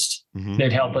Coast.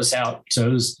 They'd help us out. So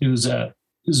it was a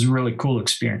really cool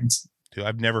experience. Dude,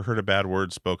 I've never heard a bad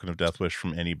word spoken of Death Wish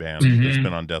from any band that's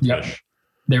been on Death Wish.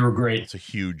 They were great. It's a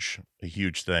huge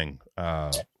thing.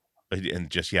 And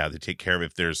just, they take care of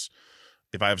it.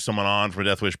 If I have someone on from a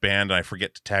Death Wish band and I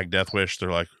forget to tag Death Wish,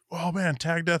 they're like, oh man,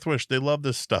 tag Death Wish. They love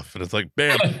this stuff. And it's like,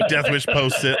 bam, Death Wish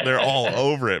posts it. They're all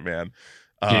over it, man.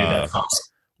 Dude, that's awesome.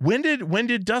 When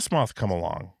did Dust Moth come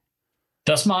along?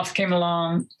 Dust Moth came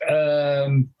along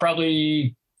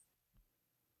probably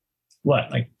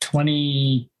like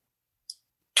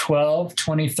 2012,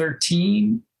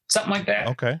 2013, something like that.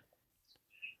 Okay.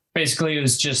 Basically, it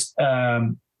was just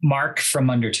Mark from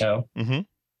Undertow.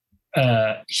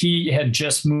 He had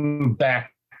just moved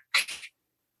back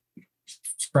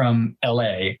from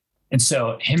LA. And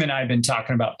so him and I have been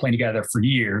talking about playing together for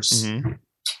years.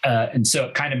 And so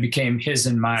it kind of became his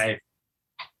and my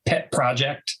pet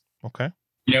project. Okay.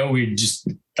 We just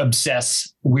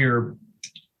obsess. We're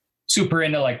super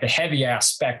into like the heavy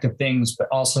aspect of things, but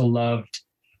also loved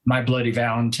My Bloody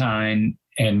Valentine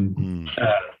and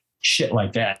shit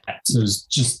like that. So it was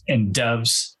just, and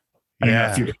Doves. I don't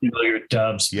know if you're familiar with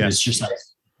Doves, but it's just like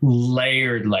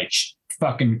layered, like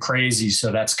fucking crazy.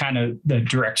 So that's kind of the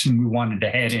direction we wanted to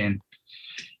head in.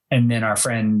 And then our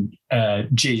friend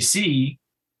JC,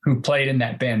 who played in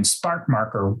that band Spark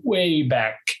Marker way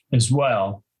back as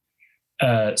well.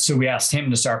 So we asked him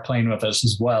to start playing with us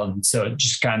as well. And so it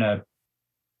just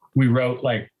we wrote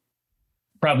like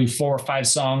probably 4 or 5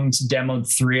 songs, demoed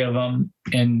 3 of them.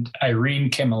 And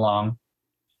Irene came along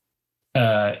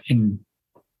and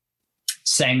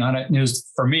sang on it. And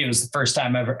for me, it was the first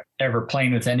time ever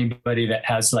playing with anybody that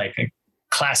has like a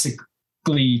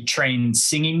classically trained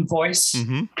singing voice.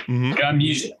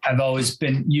 I've always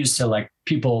been used to like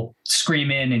people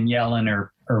screaming and yelling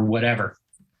or whatever.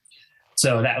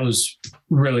 So that was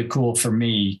really cool for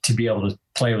me to be able to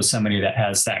play with somebody that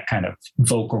has that kind of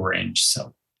vocal range.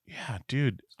 So yeah,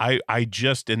 dude, I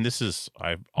just, and this is,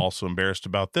 I'm also embarrassed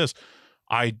about this.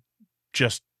 I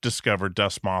just discovered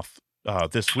Dust Moth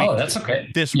this week. Oh, that's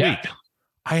okay. This week.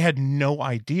 I had no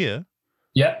idea.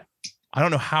 Yeah. I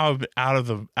don't know how I've been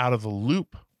out of the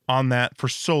loop on that for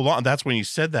so long. That's when you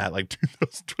said that, like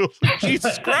 2012.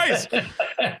 Jesus Christ,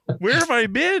 where have I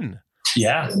been?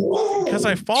 Yeah, because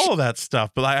I follow that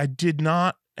stuff, but I did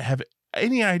not have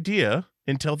any idea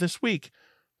until this week,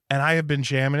 and I have been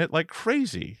jamming it like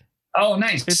crazy. Oh,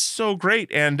 nice! It's so great,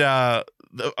 and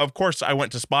of course, I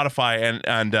went to Spotify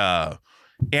and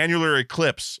Annular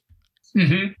Eclipse.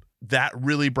 That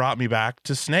really brought me back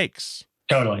to Snakes.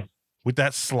 Totally. With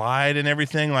that slide and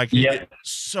everything, like it's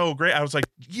so great. I was like,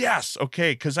 yes,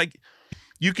 okay, because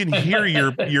you can hear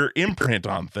your imprint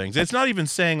on things. It's not even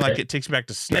saying like it takes me back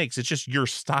to Snakes. It's just your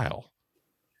style.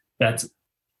 It's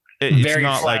very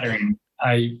not flattering.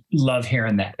 I love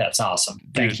hearing that. That's awesome.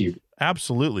 Thank you.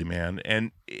 Absolutely, man.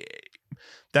 And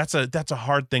that's a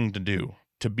hard thing to do,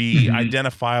 to be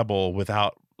identifiable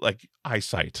without like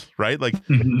eyesight, right? Like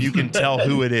you can tell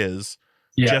who it is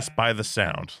just by the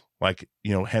sound. Like,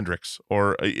 Hendrix,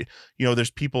 or, there's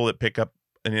people that pick up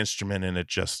an instrument and it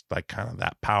just like kind of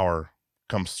that power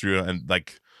comes through and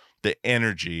like the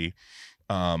energy,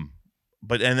 and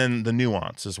then the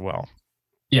nuance as well.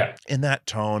 Yeah. In that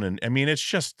tone. And I mean,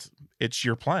 it's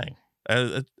your playing.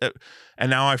 And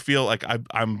now I feel like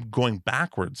I'm going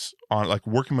backwards on like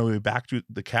working my way back to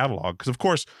the catalog. Because of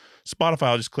course, Spotify,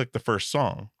 I'll just click the first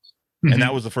song. Mm-hmm. And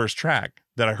that was the first track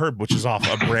that I heard, which is off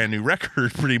a brand new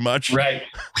record pretty much. Right.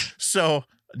 So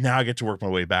now I get to work my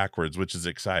way backwards, which is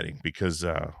exciting because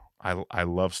I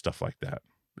love stuff like that.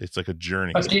 It's like a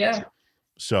journey. Yeah.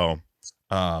 So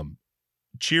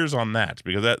cheers on that,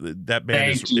 because that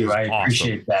band is I awesome.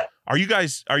 appreciate that. Are you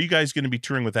guys going to be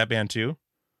touring with that band too?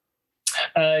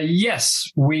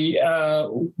 Yes,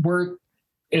 we're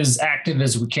as active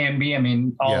as we can be. I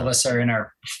mean, all of us are in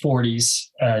our 40s.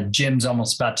 Jim's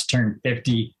almost about to turn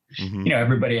 50. Mm-hmm. You know,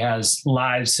 everybody has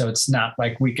lives, so it's not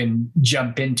like we can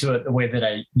jump into it the way that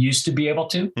I used to be able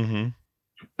to. Mm-hmm.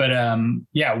 But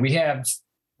yeah,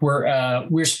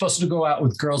 we're supposed to go out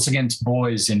with Girls Against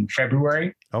Boys in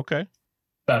February. Okay.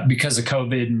 But because of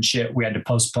COVID and shit, we had to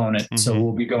postpone it. Mm-hmm. So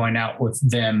we'll be going out with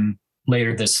them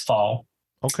later this fall.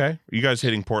 Okay. Are you guys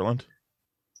hitting Portland?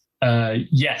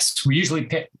 Yes, we usually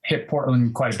hit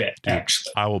Portland quite a bit,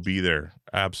 actually. I will be there.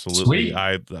 Absolutely. Sweet.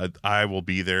 I will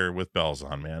be there with bells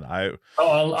on, man.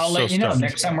 I'll let you know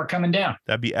next time we're coming down.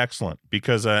 That'd be excellent,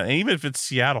 because and even if it's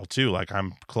Seattle too, like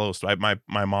I'm close.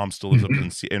 My mom still lives up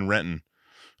in Renton.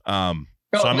 So I'm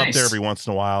up there every once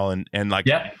in a while, and like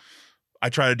I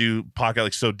try to do podcast.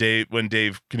 Like, so when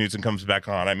Dave Knudsen comes back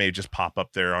on, I may just pop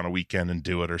up there on a weekend and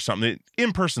do it or something.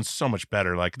 In person's so much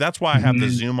better. Like, that's why I have the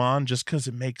Zoom on, just because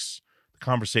it makes the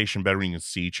conversation better when you can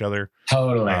see each other.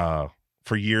 Totally.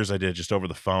 For years I did just over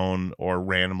the phone or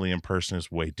randomly in person is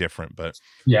way different. But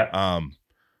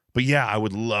but yeah, I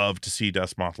would love to see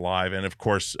Dust Moth live. And of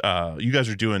course, you guys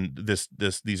are doing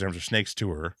These Arms Are Snakes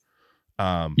tour.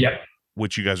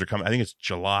 Which you guys are coming. I think it's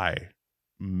July.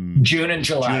 June and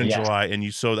July. July, and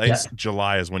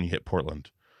July is when you hit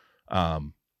Portland. I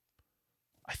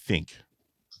think.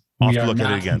 I'll have to look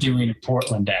at it again. Doing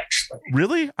Portland, actually.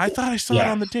 Really? I thought I saw it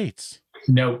on the dates.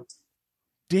 Nope.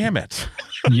 Damn it.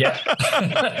 Yeah.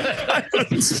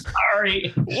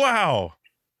 Sorry. Wow.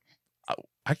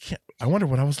 I can't. I wonder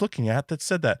what I was looking at that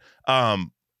said that.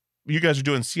 You guys are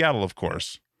doing Seattle, of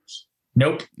course.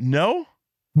 Nope. No.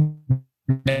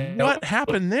 What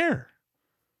happened there?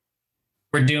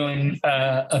 We're doing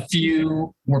a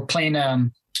few. We're playing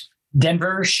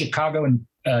Denver, Chicago, and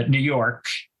New York.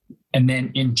 And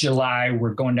then in July,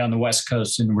 we're going down the West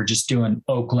Coast, and we're just doing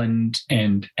Oakland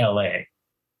and LA.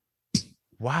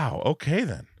 Wow. Okay,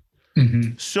 then.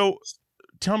 Mm-hmm. So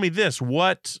tell me this.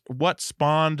 What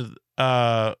spawned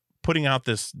putting out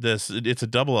this it's a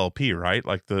double LP, right?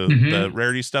 Like the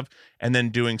rarity stuff, and then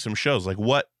doing some shows. Like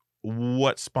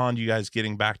what spawned you guys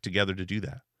getting back together to do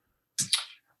that?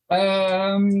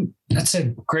 That's a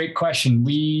great question.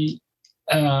 We,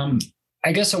 I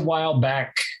guess a while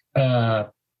back,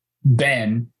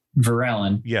 Ben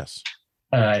Verellen. Yes.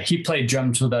 He played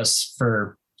drums with us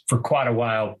for quite a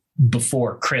while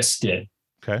before Chris did.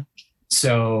 Okay.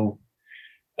 So,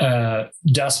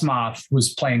 Dust Moth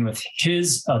was playing with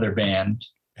his other band.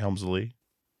 Helmsley.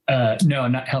 No,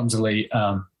 not Helmsley.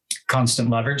 Constant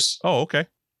Lovers. Oh, okay.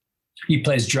 He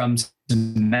plays drums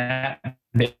in that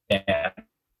band.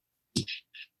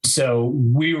 So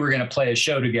we were going to play a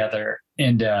show together,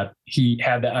 and he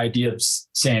had the idea of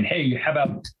saying, "Hey, how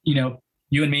about,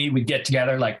 you and me, we get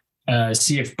together, like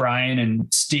see if Brian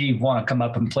and Steve want to come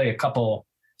up and play a couple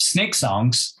Snake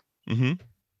songs." Mm-hmm.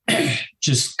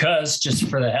 just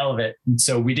for the hell of it. And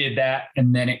so we did that,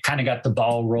 and then it kind of got the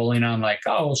ball rolling on like,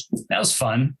 oh, that was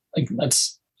fun. Like,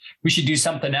 we should do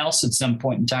something else at some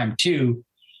point in time too.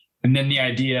 And then the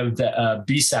idea of the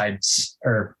B-sides,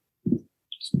 or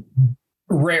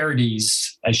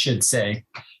rarities, I should say,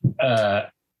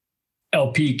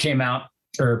 LP came up.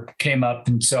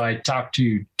 And so I talked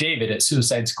to David at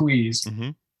Suicide Squeeze,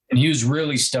 and he was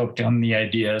really stoked on the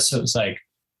idea. So it was like,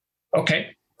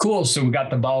 okay, cool. So we got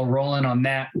the ball rolling on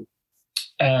that.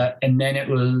 And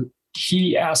then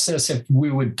he asked us if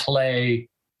we would play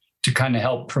to kind of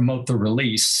help promote the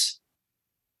release.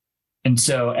 And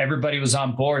so everybody was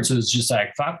on board. So it was just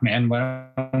like, fuck, man, why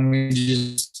don't we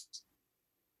just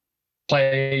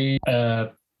play?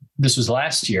 This was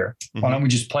last year. Mm-hmm. Why don't we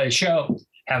just play a show,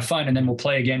 have fun, and then we'll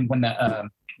play again when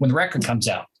the record comes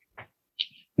out.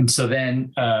 And so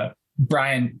then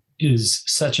Brian is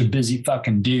such a busy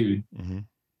fucking dude. Mm-hmm.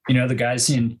 The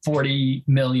guy's in 40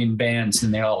 million bands,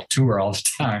 and they all tour all the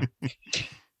time.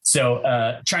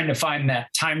 So trying to find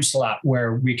that time slot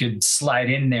where we could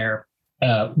slide in there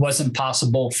wasn't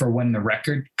possible for when the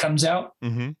record comes out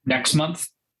next month,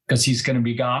 because he's going to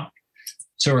be gone.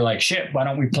 So we're like, shit, why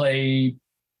don't we play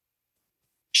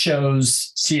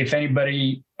shows, see if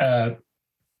anybody,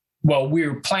 we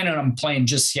were planning on playing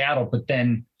just Seattle, but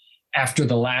then after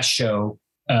the last show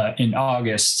in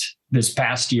August this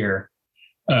past year,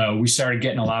 we started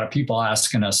getting a lot of people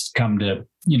asking us to come to,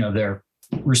 their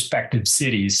respective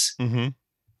cities. Mm-hmm.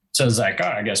 So it's like,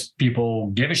 I guess people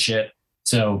give a shit.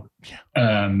 So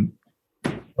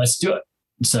let's do it.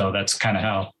 So that's kind of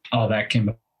how all that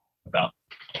came about.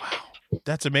 Wow.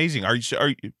 That's amazing. Are you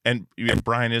and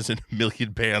Brian is in a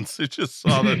million bands. I just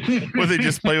saw that where they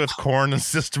just play with Korn and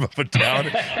System of a Down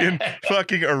in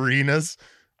fucking arenas.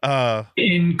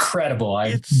 Incredible.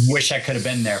 I wish I could have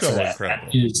been there for that. Incredible.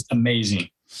 That is amazing.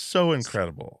 So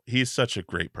incredible. He's such a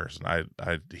great person.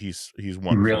 He's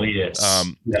wonderful. He really is.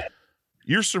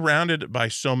 You're surrounded by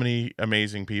so many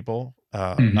amazing people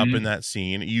up in that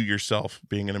scene. You yourself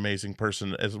being an amazing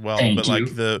person as well. Thank you.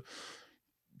 Like the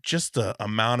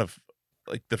amount of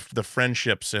like the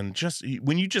friendships, and just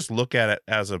when you just look at it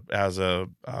as a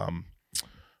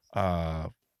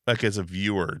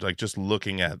viewer, like just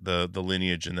looking at the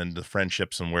lineage and then the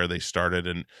friendships and where they started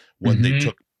and what they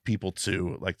took people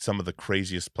to, like some of the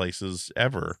craziest places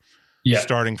ever. Yeah.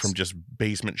 Starting from just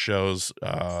basement shows,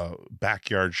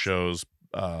 backyard shows,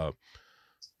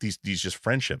 these just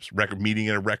friendships, meeting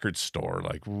at a record store,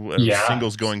 like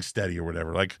singles going steady or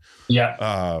whatever. Like,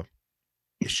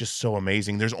 it's just so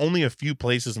amazing. There's only a few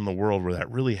places in the world where that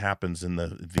really happens in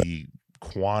the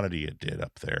quantity it did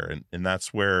up there. And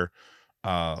that's where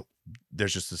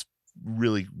there's just this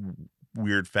really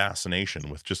weird fascination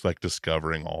with just like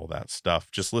discovering all that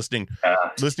stuff. Just listening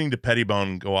to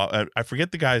Pettibone go out. I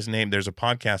forget the guy's name. There's a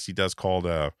podcast he does called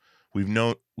I've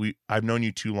Known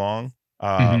You Too Long.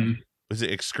 Was it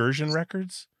Excursion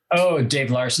Records? Oh, Dave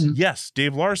Larson. Yes,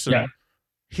 Dave Larson. Yeah.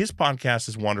 His podcast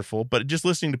is wonderful, but just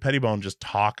listening to Pettibone just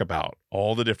talk about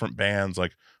all the different bands,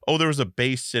 like, oh, there was a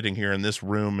bass sitting here in this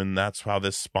room and that's how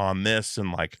this spawned this.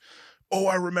 And like, oh,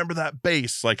 I remember that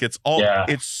bass. Like it's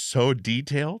so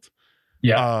detailed.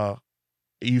 Yeah.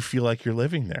 You feel like you're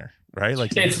living there, right?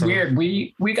 Like it's weird.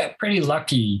 We got pretty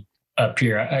lucky up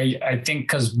here. I think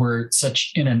because we're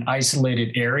such in an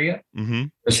isolated area,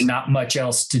 there's not much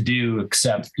else to do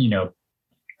except,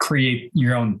 create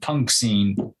your own punk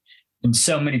scene. And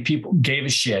so many people gave a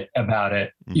shit about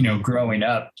it, growing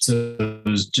up. So it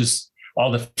was just all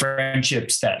the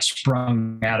friendships that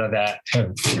sprung out of that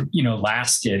have,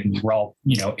 lasted. And we're all,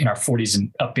 in our 40s and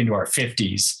up into our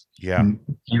 50s. Yeah. And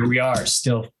here we are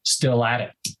still at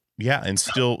it. Yeah. And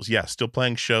still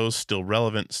playing shows, still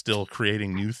relevant, still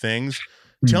creating new things.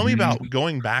 Tell me about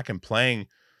going back and playing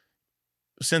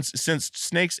since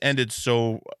Snakes ended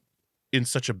so in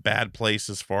such a bad place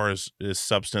as far as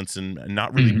substance and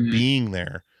not really being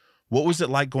there. What was it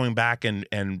like going back and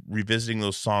revisiting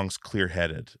those songs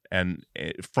clear-headed? And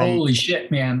holy shit,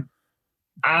 man.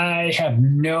 I have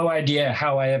no idea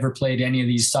how I ever played any of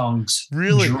these songs.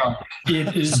 Really? Drunk.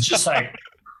 It is just like,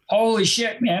 holy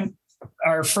shit, man.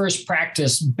 Our first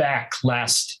practice back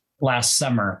last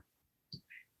summer,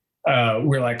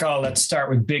 we're like, oh, let's start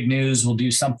with big news. We'll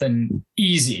do something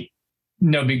easy.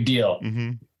 No big deal.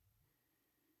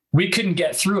 We couldn't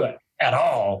get through it at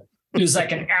all. It was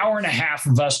like an hour and a half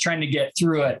of us trying to get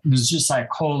through it. It was just like,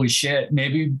 holy shit,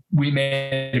 maybe we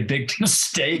made a big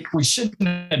mistake. We shouldn't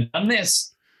have done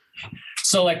this.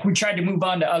 So like we tried to move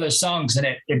on to other songs and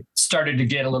it started to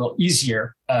get a little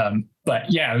easier. But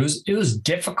yeah, it was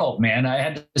difficult, man. I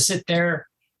had to sit there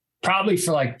probably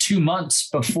for like 2 months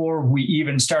before we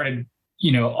even started,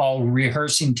 all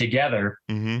rehearsing together.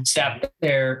 Sat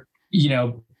there,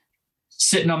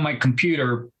 sitting on my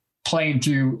computer, playing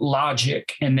through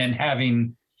Logic and then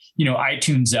having,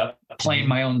 iTunes up, playing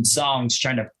my own songs,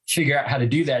 trying to figure out how to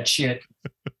do that shit.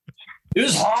 It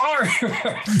was hard,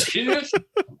 dude.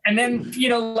 And then,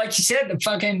 like you said, the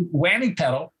fucking whammy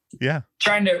pedal. Yeah.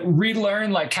 Trying to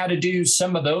relearn like how to do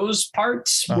some of those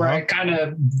parts where I kind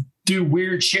of do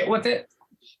weird shit with it.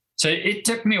 So it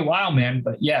took me a while, man.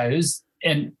 But yeah, it was,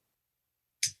 and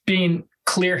being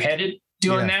clear-headed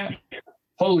doing that.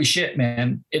 Holy shit,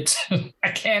 man. It's, I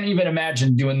can't even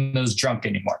imagine doing those drunk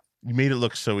anymore. You made it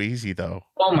look so easy though.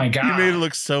 Oh my God. You made it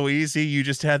look so easy. You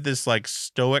just had this like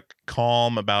stoic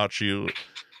calm about you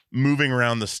moving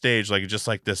around the stage. Like just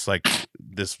like this, I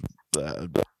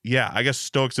guess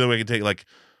stoic's the way I can take like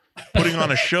putting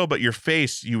on a show, but your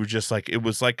face, you were just like, it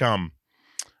was like, Boris.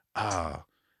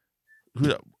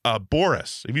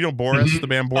 If you know Boris, the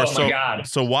band Boris. Oh my God.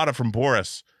 So Wada from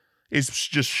Boris is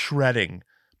just shredding.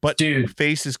 But dude,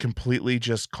 face is completely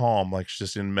just calm, like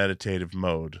just in meditative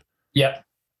mode. Yep.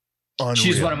 Unreal.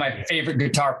 She's one of my favorite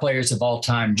guitar players of all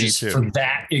time, just for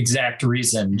that exact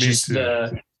reason.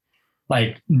 The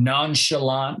like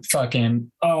nonchalant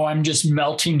fucking, oh, I'm just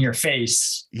melting your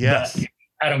face. Yes. But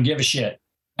I don't give a shit.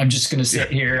 I'm just going to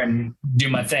sit here and do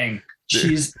my thing.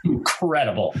 She's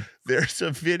incredible. There's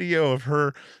a video of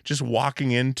her just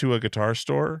walking into a guitar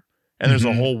store, and there's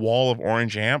a whole wall of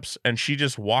orange amps, and she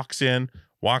just walks in,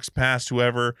 walks past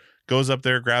whoever, goes up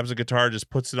there, grabs a guitar, just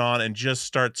puts it on, and just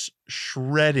starts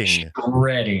shredding.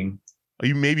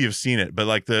 You maybe have seen it, but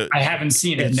like I haven't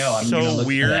seen it. No, I'm so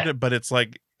weird, but it's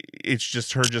like it's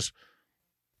just her, just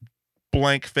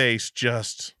blank face,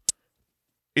 just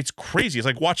it's crazy. It's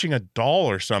like watching a doll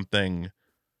or something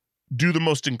do the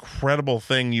most incredible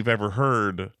thing you've ever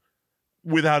heard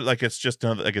without like it's just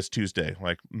another, like it's Tuesday,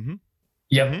 like and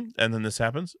then this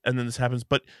happens, and then this happens,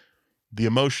 but the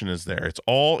emotion is there. It's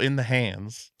all in the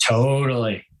hands.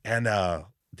 Totally. And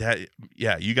that,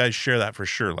 yeah, you guys share that for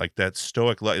sure. Like that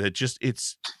stoic, that just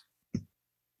it's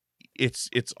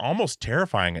almost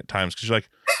terrifying at times, because you're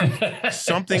like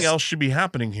something else should be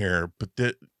happening here, but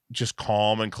just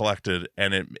calm and collected.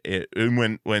 And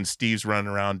and when Steve's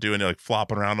running around doing it, like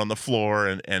flopping around on the floor,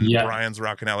 and Brian's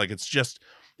rocking out, like it's just,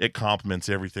 it complements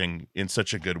everything in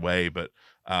such a good way. But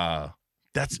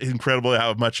that's incredible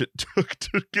how much it took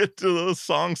to get to those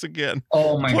songs again.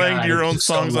 Oh my Playing God, your own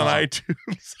songs on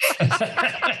iTunes.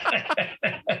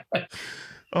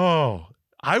 Oh,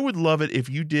 I would love it if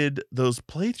you did those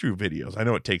playthrough videos. I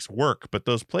know it takes work, but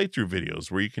those playthrough videos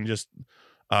where you can just,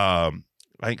 I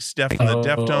think Steph from the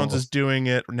Deftones is doing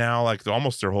it now, like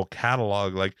almost their whole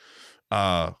catalog. Like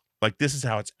this is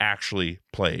how it's actually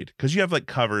played. Cause you have like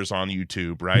covers on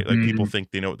YouTube, right? Like people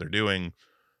think they know what they're doing,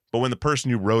 but when the person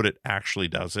who wrote it actually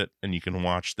does it and you can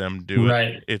watch them do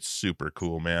it, it's super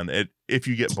cool, man. If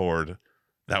you get bored,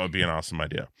 that would be an awesome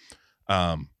idea.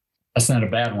 That's not a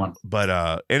bad one. But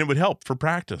and it would help for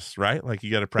practice, right? Like you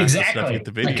got to practice stuff to get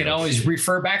the video. I can always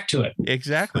refer back to it.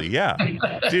 Exactly. Yeah.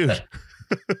 Dude.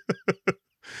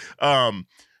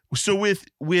 So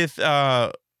with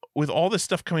all this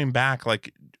stuff coming back,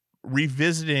 like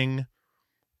revisiting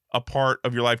a part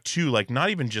of your life too, like not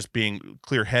even just being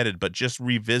clear-headed, but just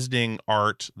revisiting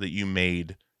art that you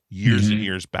made years and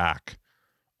years back,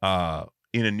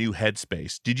 in a new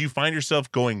headspace. Did you find yourself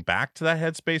going back to that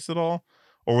headspace at all?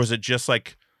 Or was it just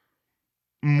like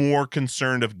more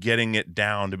concerned of getting it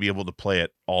down to be able to play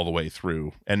it all the way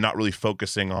through and not really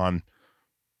focusing on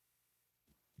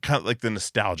kind of like the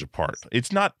nostalgia part?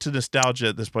 It's not to nostalgia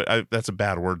at this point. That's a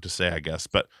bad word to say, I guess,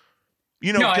 but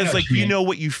you know, because like, you know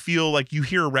what you feel like. You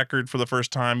hear a record for the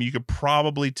first time, you could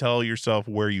probably tell yourself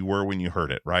where you were when you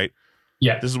heard it, right?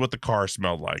 Yeah. This is what the car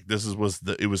smelled like.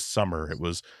 It was summer. It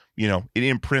was, you know, it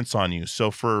imprints on you. So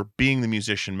for being the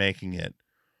musician making it,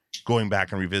 going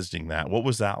back and revisiting that, what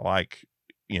was that like?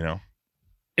 You know,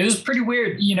 it was pretty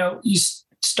weird. You know, you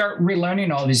start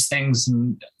relearning all these things,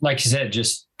 and like you said,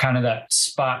 just kind of that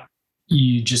spot,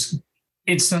 you just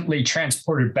instantly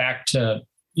transported back to,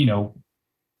 you know,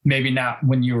 maybe not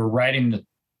when you were writing the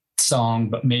song,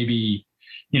 but maybe,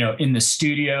 you know, in the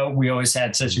studio. We always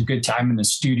had such a good time in the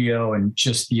studio, and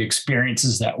just the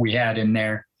experiences that we had in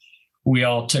there. We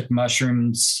all took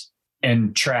mushrooms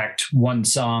and tracked one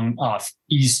song off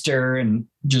Easter, and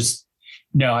just,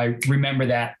 you know, I remember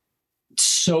that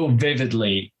so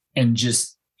vividly, and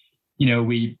just, you know,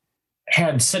 we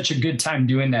had such a good time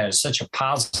doing that. It's such a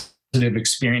positive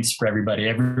experience for everybody.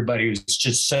 Everybody was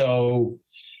just so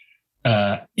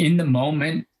in the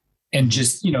moment, and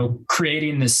just, you know,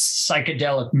 creating this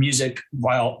psychedelic music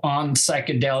while on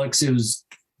psychedelics. It was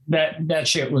that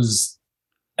shit was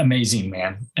amazing,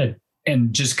 man.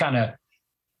 And just kind of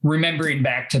remembering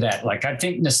back to that, like, I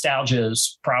think nostalgia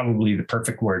is probably the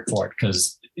perfect word for it,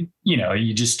 because, you know,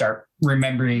 you just start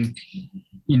remembering.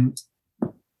 Of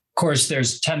course,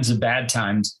 there's tons of bad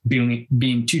times,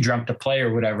 being too drunk to play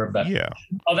or whatever, but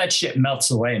all that shit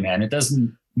melts away, man. It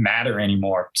doesn't matter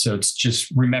anymore. So it's just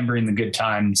remembering the good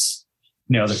times,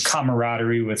 you know, the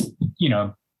camaraderie with, you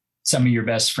know, some of your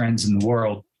best friends in the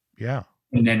world. Yeah.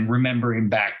 And then remembering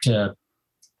back to,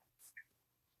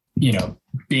 you know,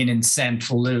 being in San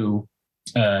Feliu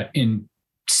in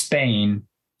Spain,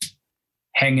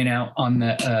 hanging out on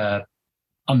the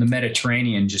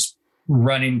Mediterranean, just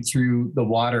running through the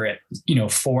water at, you know,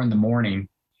 4 a.m.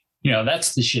 You know,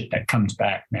 that's the shit that comes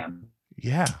back, man.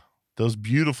 Yeah. Those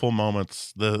beautiful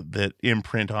moments that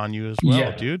imprint on you as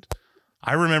well, dude.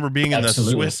 I remember being in the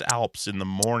Swiss Alps in the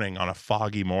morning on a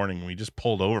foggy morning. We just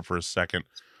pulled over for a second,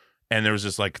 and there was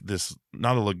just like this,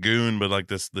 not a lagoon, but like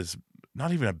this,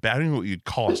 not even a bay. I don't know what you'd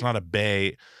call it. It's not a bay.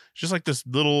 It's just like this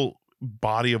little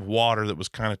body of water that was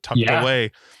kind of tucked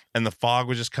away, and the fog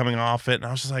was just coming off it. And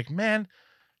I was just like, man,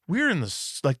 we're in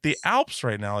the Alps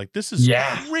right now. Like, this is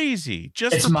crazy.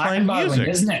 Just for playing music,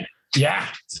 isn't it? Yeah.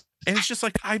 And it's just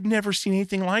like, I've never seen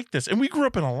anything like this. And we grew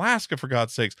up in Alaska, for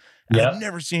God's sakes. And I've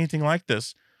never seen anything like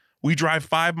this. We drive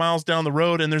 5 miles down the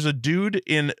road and there's a dude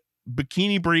in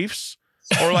bikini briefs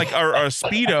or like or a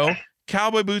Speedo,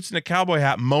 cowboy boots and a cowboy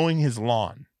hat mowing his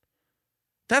lawn.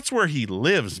 That's where he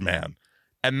lives, man.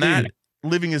 And that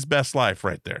living his best life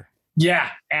right there. Yeah,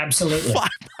 absolutely. 5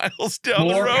 miles down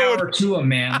More the road. power to him,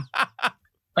 man.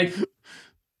 Like,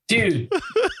 dude,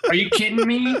 are you kidding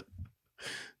me?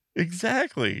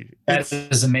 Exactly. That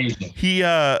is amazing.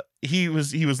 He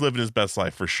was living his best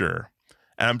life for sure.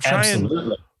 And I'm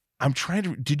trying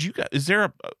to, did you guys,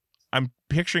 I'm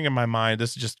picturing in my mind,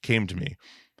 this just came to me,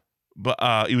 but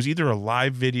it was either a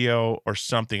live video or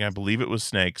something. I believe it was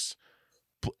Snakes.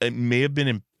 It may have been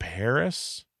in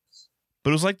Paris, but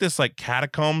it was like this like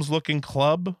catacombs looking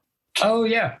club. Oh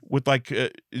yeah. With like,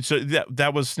 so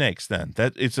that was Snakes then.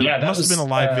 Must have been a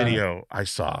live video I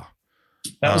saw.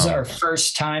 That was our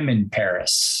first time in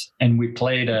Paris, and we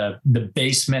played the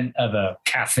basement of a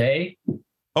cafe.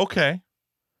 Okay.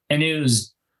 And it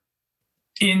was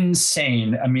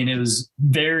insane. I mean, it was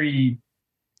very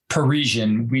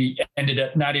Parisian. We ended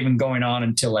up not even going on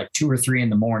until like 2 or 3 in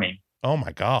the morning. Oh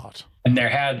my God. And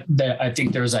I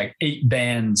think there was like 8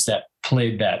 bands that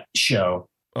played that show.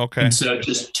 Okay. And so it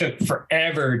just took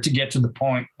forever to get to the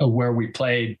point of where we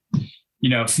played. You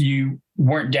know, if you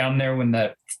weren't down there when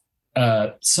the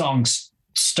songs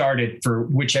started for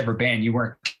whichever band, you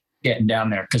weren't getting down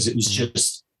there because it was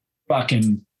just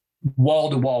fucking wall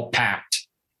to wall packed.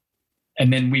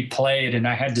 And then we played and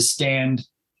I had to stand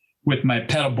with my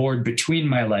pedal board between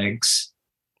my legs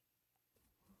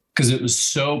because it was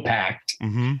so packed.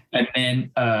 Mm-hmm. And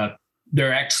then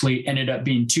there actually ended up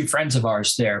being 2 friends of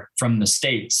ours there from the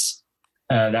States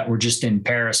that were just in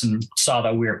Paris and saw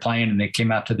that we were playing, and they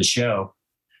came out to the show.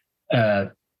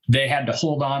 They had to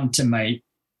hold on to my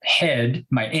head,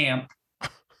 my amp,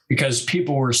 because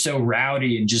people were so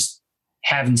rowdy and just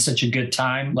having such a good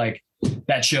time. Like,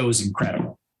 that show was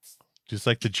incredible. Just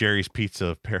like the Jerry's Pizza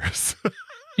of Paris.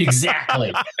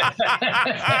 Exactly.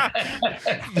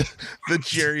 the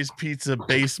Jerry's Pizza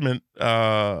basement.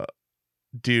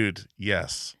 Dude,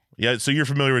 yes. Yeah, so you're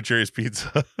familiar with Jerry's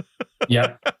Pizza.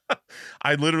 Yep.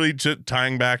 I literally,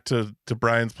 tying back to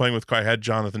Brian's playing with I had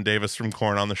Jonathan Davis from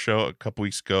Korn on the show a couple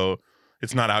weeks ago.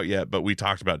 It's not out yet, but we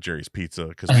talked about Jerry's Pizza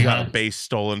because we got a bass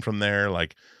stolen from there.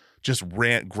 Like, just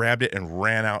grabbed it and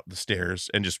ran out the stairs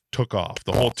and just took off.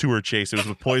 The whole tour chase. It was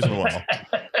with Poison Well.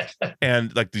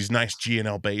 And like these nice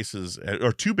G&L basses,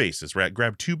 or 2 basses, right?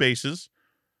 Grabbed 2 basses.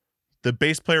 The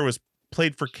bass player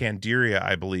played for Candiria,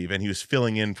 I believe, and he was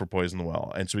filling in for Poison the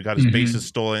Well. And so we got his basses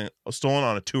stolen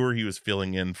on a tour he was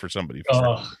filling in for somebody.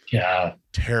 Yeah.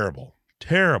 Terrible.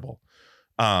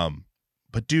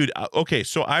 But dude, okay,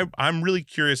 so I'm really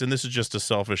curious, and this is just a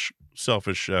selfish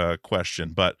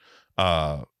question, but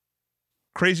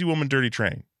Crazy Woman, Dirty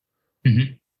Train.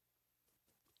 Mm-hmm.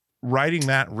 Writing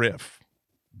that riff,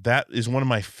 that is one of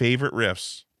my favorite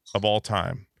riffs of all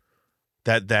time.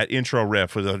 That intro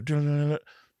riff with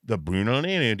the Bruno.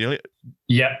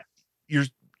 Yeah.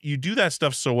 You do that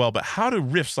stuff so well, but how do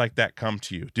riffs like that come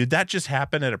to you? Did that just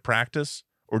happen at a practice,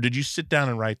 or did you sit down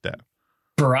and write that?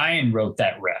 Brian wrote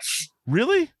that riff.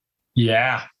 Really?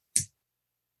 Yeah.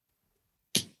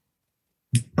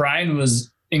 Brian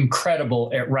was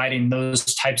incredible at writing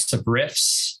those types of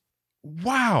riffs.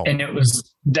 Wow. And it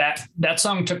was that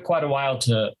song took quite a while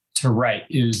to write.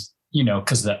 It was,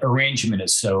 because the arrangement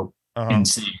is so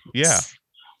insane. Yeah.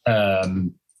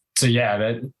 So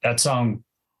yeah, that song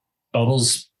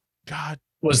Bubbles God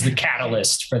was the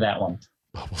catalyst for that one.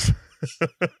 Bubbles.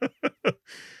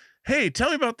 Hey, tell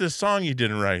me about this song you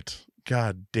didn't write.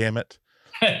 God damn it.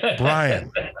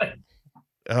 Brian.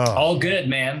 Oh. All good,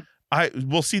 man.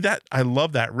 We'll see that. I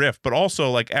love that riff, but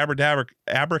also like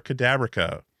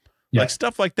Abracadabra, like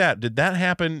stuff like that. Did that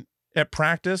happen at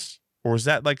practice, or was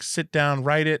that like sit down,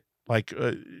 write it? Like,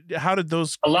 how did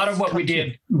those? A lot of what we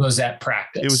did was at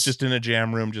practice. It was just in a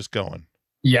jam room, just going.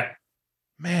 Yeah.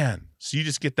 Man, so you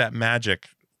just get that magic.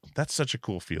 That's such a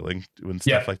cool feeling when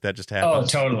stuff like that just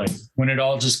happens. Oh, totally. When it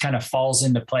all just kind of falls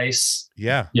into place.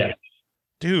 Yeah. Yeah.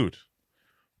 Dude.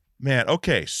 Man,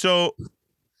 okay. So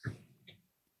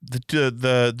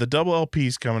the double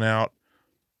LP's coming out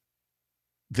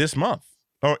this month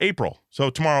or April. So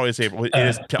tomorrow is April. It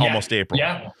is almost April.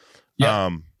 Yeah.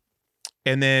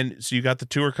 And then so you got the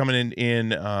tour coming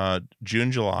in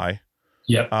June, July.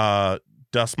 Yep.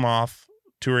 Dust Moth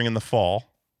touring in the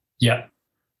fall. Yep.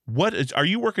 Are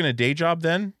you working a day job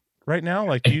then right now?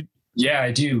 Like you? Yeah,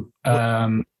 I do.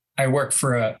 I work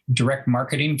for a direct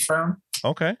marketing firm.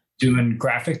 Okay. Doing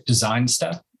graphic design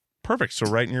stuff. Perfect. So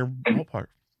right in your ballpark.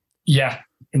 Yeah.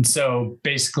 And so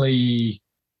basically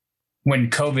when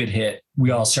COVID hit,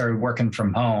 we all started working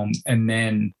from home, and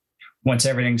then once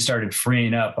everything started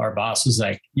freeing up, our boss was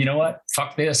like, you know what?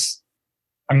 Fuck this.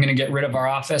 I'm going to get rid of our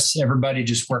office. Everybody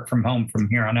just work from home from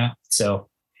here on out. So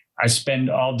I spend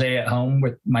all day at home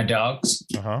with my dogs.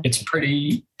 It's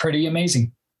pretty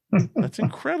amazing. That's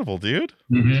incredible, dude.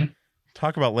 Mm-hmm.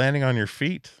 Talk about landing on your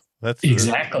feet. That's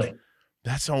exactly.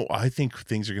 That's how I think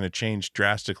things are going to change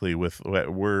drastically with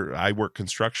I work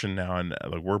construction now, and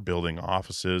like we're building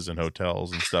offices and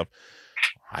hotels and stuff.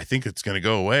 I think it's going to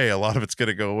go away. A lot of it's going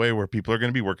to go away where people are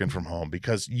going to be working from home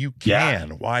because you can.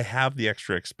 Yeah. Why have the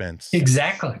extra expense?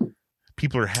 Exactly.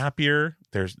 People are happier.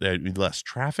 There's less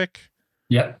traffic.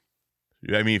 Yep.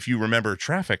 I mean, if you remember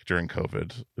traffic during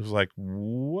COVID, it was like,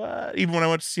 what? Even when I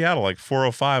went to Seattle, like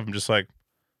 4:05, I'm just like,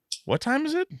 what time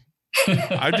is it?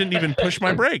 I didn't even push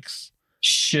my brakes.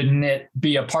 Shouldn't it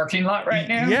be a parking lot right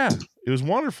now? Yeah, it was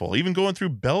wonderful. Even going through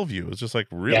Bellevue, it was just like,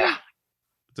 really? Yeah.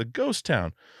 It's a ghost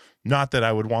town. Not that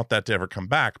I would want that to ever come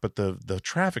back, but the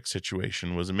traffic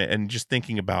situation was amazing. And just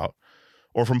thinking about,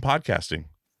 or from podcasting,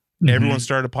 everyone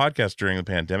started a podcast during the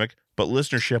pandemic, but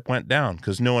listenership went down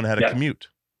because no one had a commute.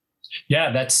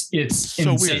 Yeah, it's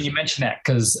so insane weird. You mentioned that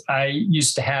because I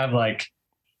used to have like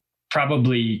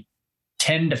probably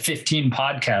 10 to 15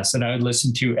 podcasts that I would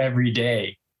listen to every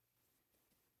day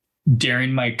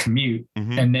during my commute.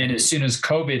 And then as soon as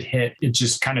COVID hit, it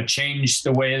just kind of changed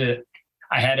the way that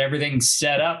I had everything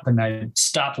set up, and I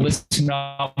stopped listening to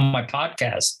all my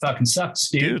podcasts. Fucking sucks,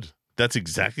 dude. That's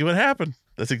exactly what happened.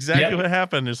 That's exactly what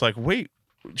happened. It's like, wait,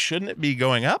 shouldn't it be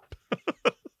going up?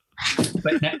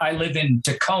 But now, I live in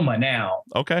Tacoma now.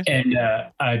 Okay. And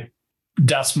I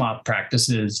dust moth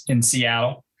practices in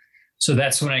Seattle. So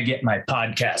that's when I get my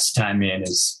podcast time in,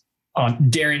 is on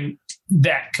during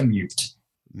that commute.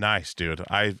 Nice, dude.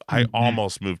 I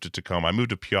almost moved to Tacoma. I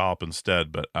moved to Puyallup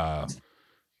instead, but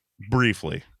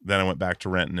briefly. Then I went back to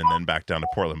Renton and then back down to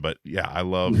Portland. But yeah, I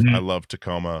love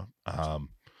Tacoma.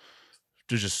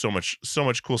 There's just so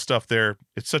much cool stuff there.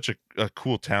 It's such a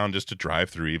cool town just to drive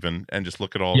through even and just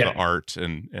look at all the art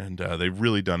and they've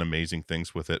really done amazing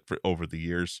things with it over the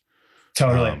years.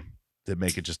 Totally. That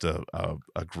make it just a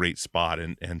great spot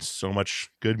and so much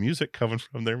good music coming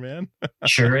from there, man.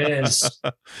 Sure is.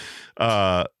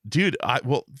 Dude,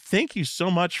 thank you so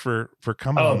much for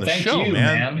coming on the show, thank you,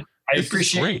 man. I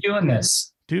appreciate you doing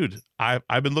this. Dude,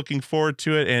 I've been looking forward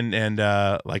to it, and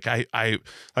like I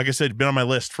said, been on my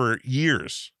list for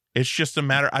years. It's just a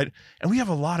matter. And we have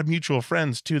a lot of mutual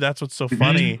friends too. That's what's so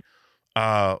funny,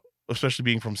 especially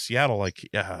being from Seattle. Like,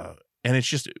 and it's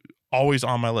just always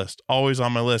on my list.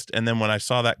 And then when I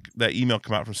saw that email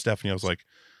come out from Stephanie, I was like,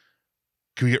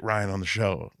 "Can we get Ryan on the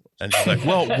show?" And she's like,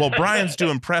 "Well, Brian's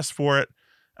doing press for it."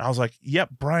 And I was like, "Yep,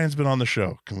 Brian's been on the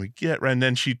show. Can we get?" And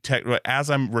then she as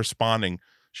I'm responding,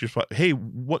 she was like, "Hey,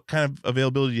 what kind of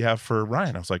availability do you have for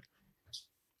Ryan?" I was like,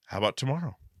 "How about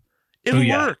tomorrow?" It'll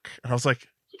work. And I was like,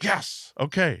 "Yes,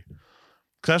 okay."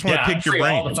 Because I just want to pick your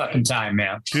brain all the fucking time,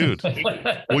 man. Dude.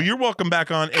 Well, you're welcome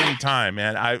back on anytime,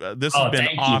 man. This has been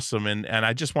awesome, and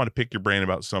I just want to pick your brain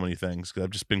about so many things because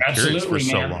I've just been curious for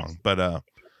so long. But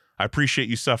I appreciate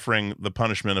you suffering the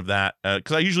punishment of that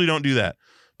because I usually don't do that.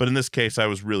 But in this case, I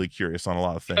was really curious on a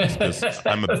lot of things because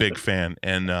I'm a big fan,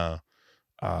 and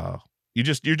you're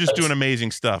just doing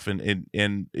amazing stuff, and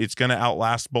it's going to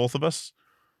outlast both of us.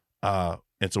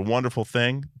 It's a wonderful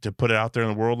thing to put it out there in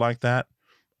the world like that.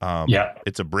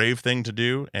 It's a brave thing to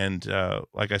do, and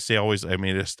like I say always, I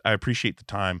mean, I appreciate the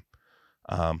time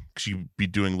because you'd be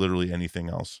doing literally anything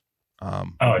else.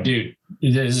 Dude,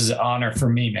 this is an honor for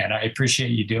me, man. I appreciate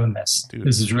you doing this. Dude,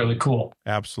 this is really cool.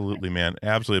 Absolutely, man.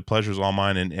 Absolutely, the pleasure's all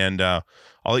mine. And I'll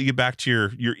let you get back to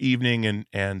your evening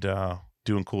and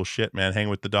doing cool shit, man. Hang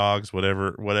with the dogs,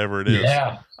 whatever it is.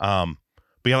 Yeah.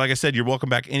 But yeah, like I said, you're welcome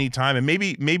back anytime. And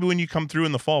maybe when you come through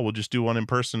in the fall, we'll just do one in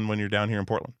person when you're down here in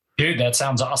Portland. Dude, that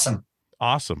sounds awesome.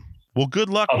 Awesome. Well, good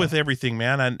luck with everything,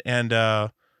 man. And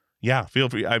yeah, feel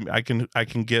free. I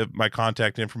can give my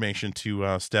contact information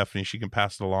to Stephanie. She can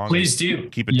pass it along. Please do.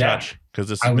 Keep in touch because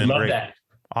this has been great. That.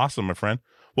 Awesome, my friend.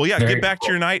 Well, yeah, get back to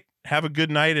your night. Have a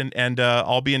good night, and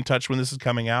I'll be in touch when this is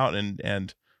coming out. And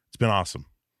it's been awesome.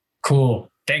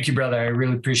 Cool. Thank you, brother. I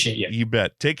really appreciate you. You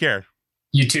bet. Take care.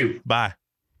 You too. Bye.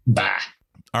 Bye.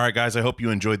 All right, guys, I hope you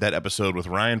enjoyed that episode with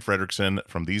Ryan Frederiksen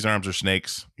from These Arms Are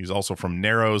Snakes. He's also from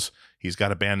Narrows. He's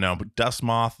got a band now, Dust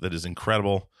Moth, that is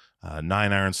incredible.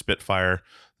 9-iron Spitfire.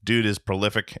 Dude is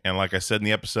prolific. And like I said in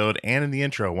the episode and in the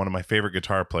intro, one of my favorite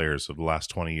guitar players of the last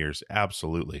 20 years.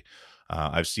 Absolutely.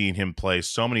 I've seen him play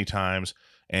so many times,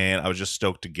 and I was just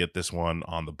stoked to get this one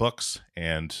on the books.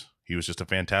 And he was just a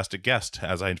fantastic guest,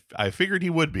 as I figured he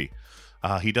would be.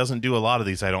 He doesn't do a lot of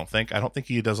these, I don't think. I don't think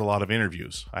he does a lot of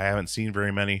interviews. I haven't seen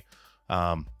very many.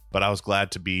 but I was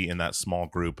glad to be in that small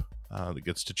group that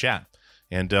gets to chat.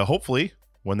 And hopefully,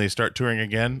 when they start touring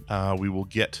again, we will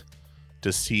get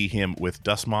to see him with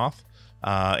Dust Moth.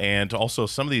 And also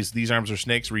some of these Arms Are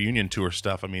Snakes reunion tour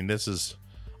stuff. I mean, this is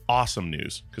awesome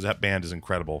news because that band is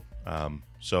incredible.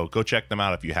 So go check them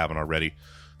out if you haven't already.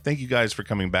 Thank you guys for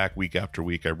coming back week after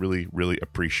week. I really, really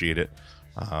appreciate it.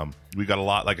 We've got a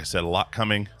lot, like I said, a lot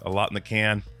coming, a lot in the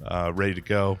can, ready to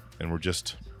go. And we're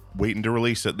just waiting to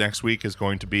release it. Next week is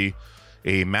going to be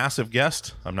a massive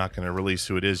guest. I'm not going to release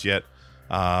who it is yet.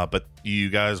 But you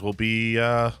guys will be,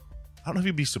 I don't know if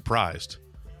you'd be surprised.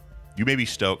 You may be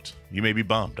stoked. You may be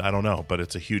bummed. I don't know, but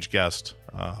it's a huge guest.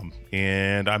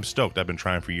 And I'm stoked. I've been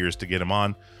trying for years to get him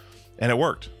on, and it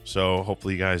worked. So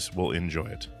hopefully you guys will enjoy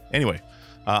it. Anyway,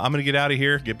 I'm going to get out of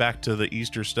here, get back to the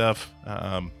Easter stuff.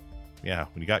 Yeah,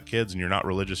 when you got kids and you're not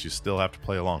religious, you still have to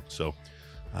play along. So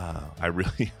I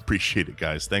really appreciate it,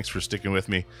 guys. Thanks for sticking with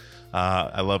me.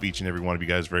 I love each and every one of you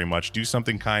guys very much. Do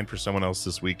something kind for someone else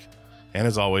this week. And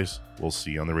as always, we'll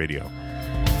see you on the radio.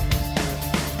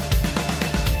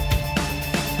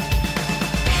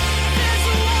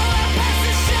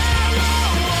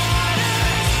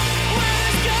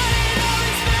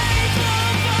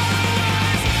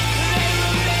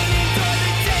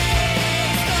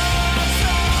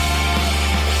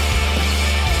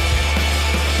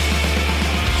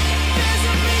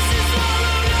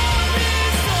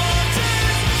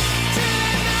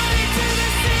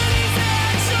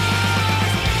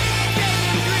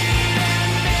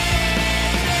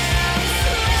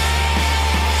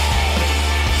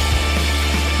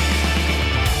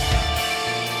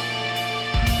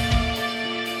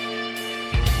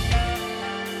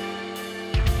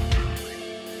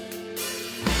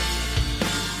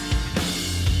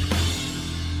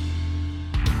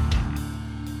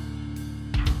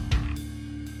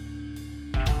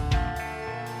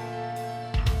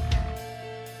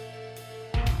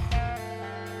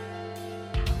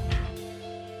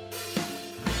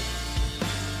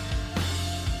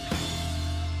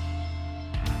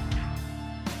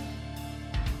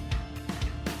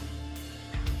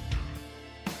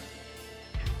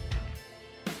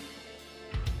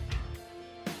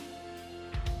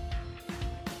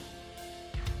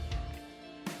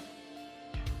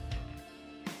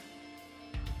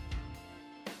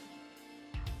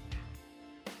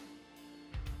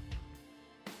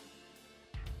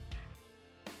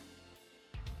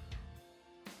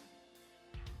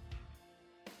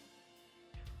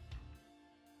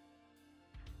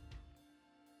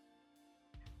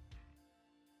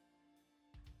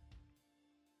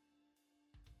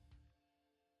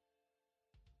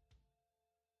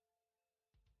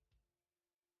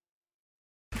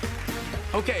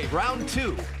 Okay, round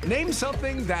two. Name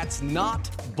something that's not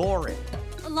boring.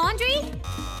 A laundry?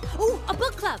 Ooh, a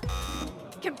book club.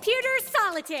 Computer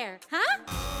solitaire, huh?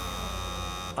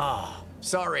 Ah,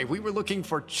 sorry, we were looking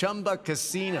for Chumba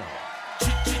Casino.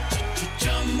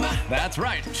 That's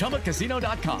right,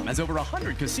 ChumbaCasino.com has over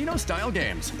 100 casino-style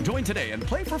games. Join today and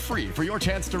play for free for your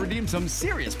chance to redeem some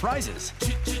serious prizes.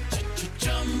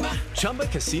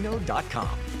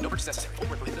 ChumbaCasino.com. No purchase necessary. Void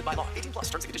where prohibited by law. 18+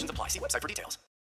 terms and conditions apply. See website for details.